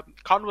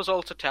 Con was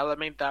also telling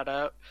me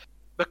that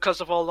because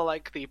of all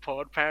the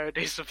porn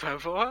parodies of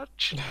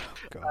Overwatch,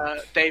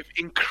 they've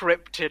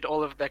encrypted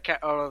all of their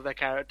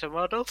character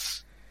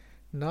models.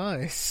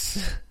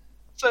 Nice.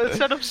 So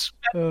instead of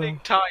spending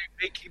time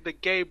making the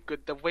game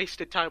good, they've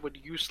wasted time on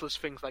useless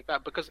things like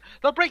that, because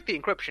they'll break the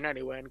encryption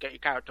anyway and get your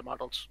character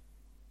models.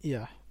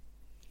 Yeah.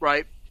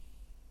 Right?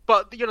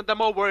 But, they're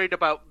more worried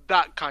about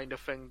that kind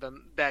of thing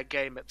than their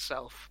game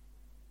itself.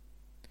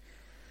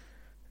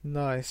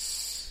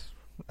 Nice.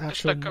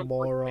 Actual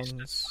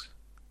morons.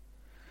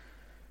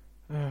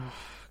 Oh,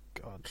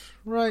 God.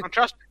 Right. And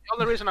trust me, the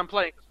only reason I'm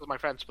playing is because my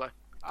friends play.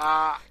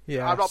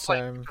 Yeah, I'm not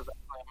playing because I'm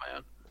playing on my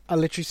own.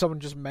 Someone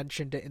just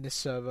mentioned it in this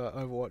server,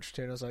 Overwatch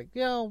 2, and I was like,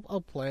 yeah,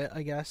 I'll play it,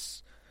 I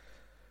guess.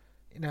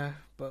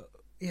 But,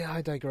 yeah,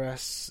 I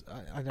digress.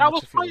 I know how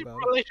to feel about it. That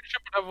was my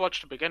relationship with Overwatch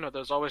to begin with. It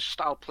was always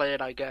just, I'll play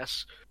it, I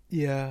guess.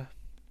 Yeah.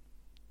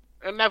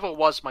 It never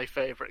was my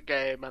favourite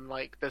game, and,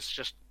 this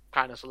just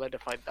kind of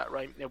solidified that,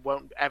 right? It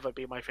won't ever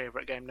be my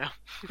favourite game now.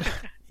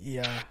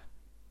 Yeah.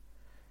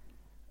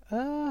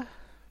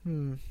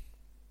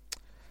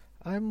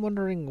 I'm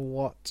wondering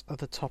what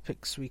other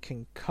topics we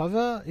can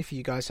cover. If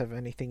you guys have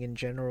anything in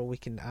general we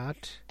can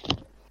add.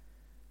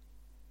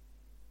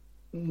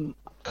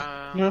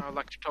 I'd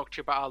like to talk to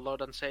you about our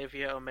Lord and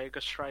Saviour,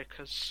 Omega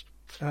Strikers.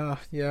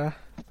 Yeah.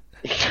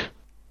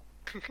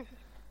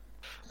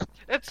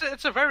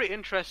 It's a very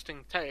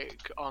interesting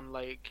take on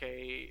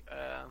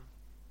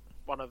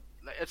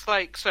it's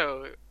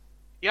so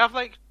you have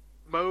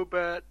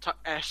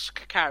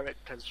MOBA-esque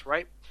characters,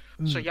 right?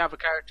 So you have a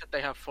character,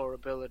 they have 4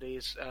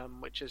 abilities,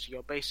 which is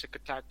your basic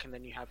attack, and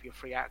then you have your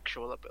 3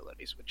 actual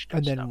abilities, which do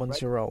and then stuff, one's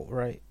right? your ult,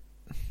 right?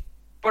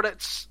 But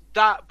it's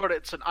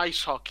an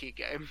ice hockey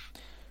game.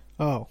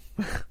 Oh.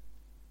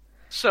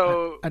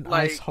 So an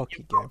ice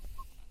hockey game.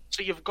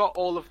 So you've got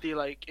all of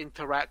the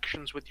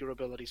interactions with your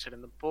abilities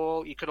hitting the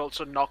ball. You could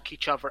also knock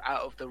each other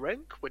out of the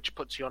rink, which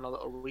puts you on a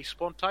little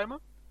respawn timer.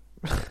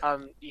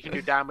 You can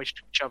do damage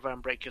to each other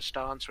and break your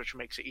stance, which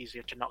makes it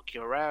easier to knock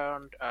you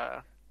around.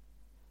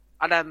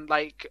 And then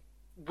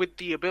with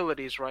the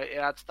abilities, right, it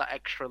adds that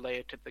extra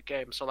layer to the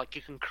game. So like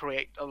you can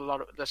create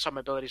there's some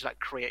abilities that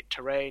create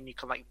terrain. You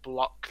can like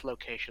block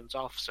locations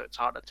off, so it's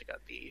harder to get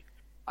the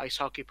ice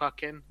hockey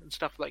puck in and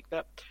stuff like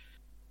that.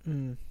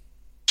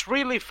 It's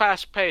really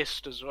fast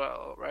paced as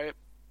well, right?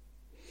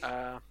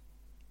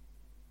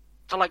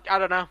 So like I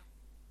don't know.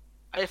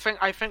 I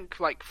think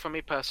like for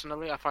me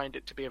personally, I find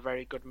it to be a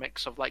very good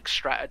mix of like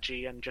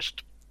strategy and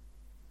just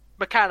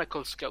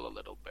mechanical skill a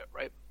little bit,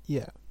 right?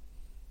 Yeah.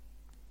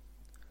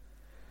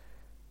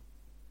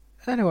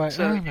 Anyway,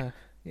 So,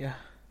 yeah.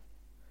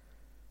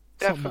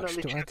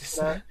 Definitely check it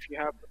out if you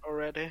haven't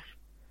already.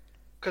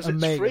 Because it's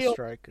Omega free on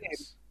Strikers.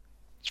 Steam.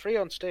 It's free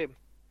on Steam.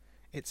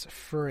 It's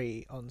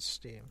free on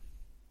Steam.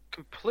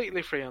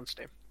 Completely free on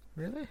Steam.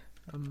 Really?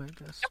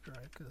 Omega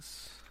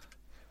Strikers.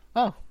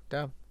 Oh,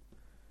 damn.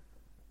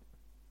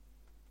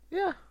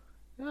 Yeah.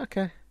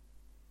 Okay.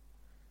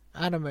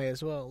 Anime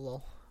as well,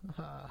 lol.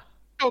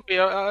 It'll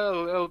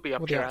be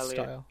up your alley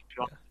if you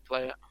want to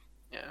play it.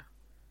 Yeah.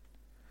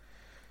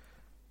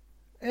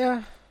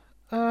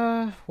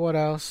 Yeah. What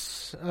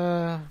else?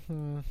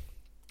 I'm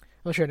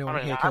not sure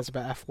anyone here cares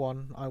about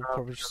F1. I'll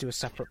probably just do a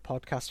separate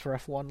podcast for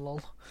F1,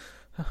 lol.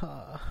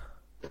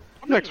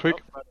 Next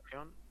week.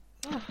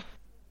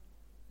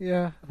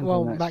 Yeah.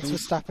 Well, Max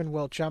Verstappen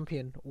world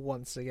champion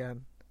once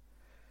again.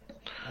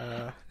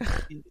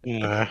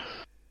 Nah.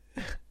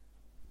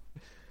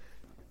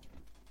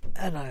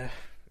 And I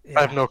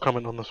have no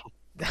comment on this one.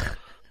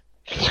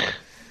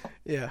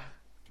 Yeah.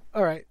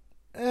 All right.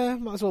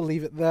 Might as well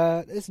leave it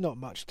there. There's not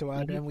much to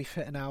add, and we've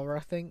hit an hour, I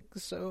think.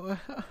 So,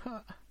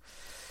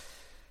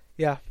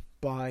 yeah.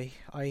 Bye.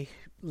 I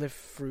live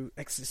through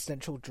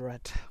existential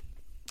dread.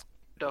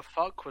 The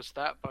fuck was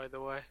that, by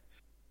the way?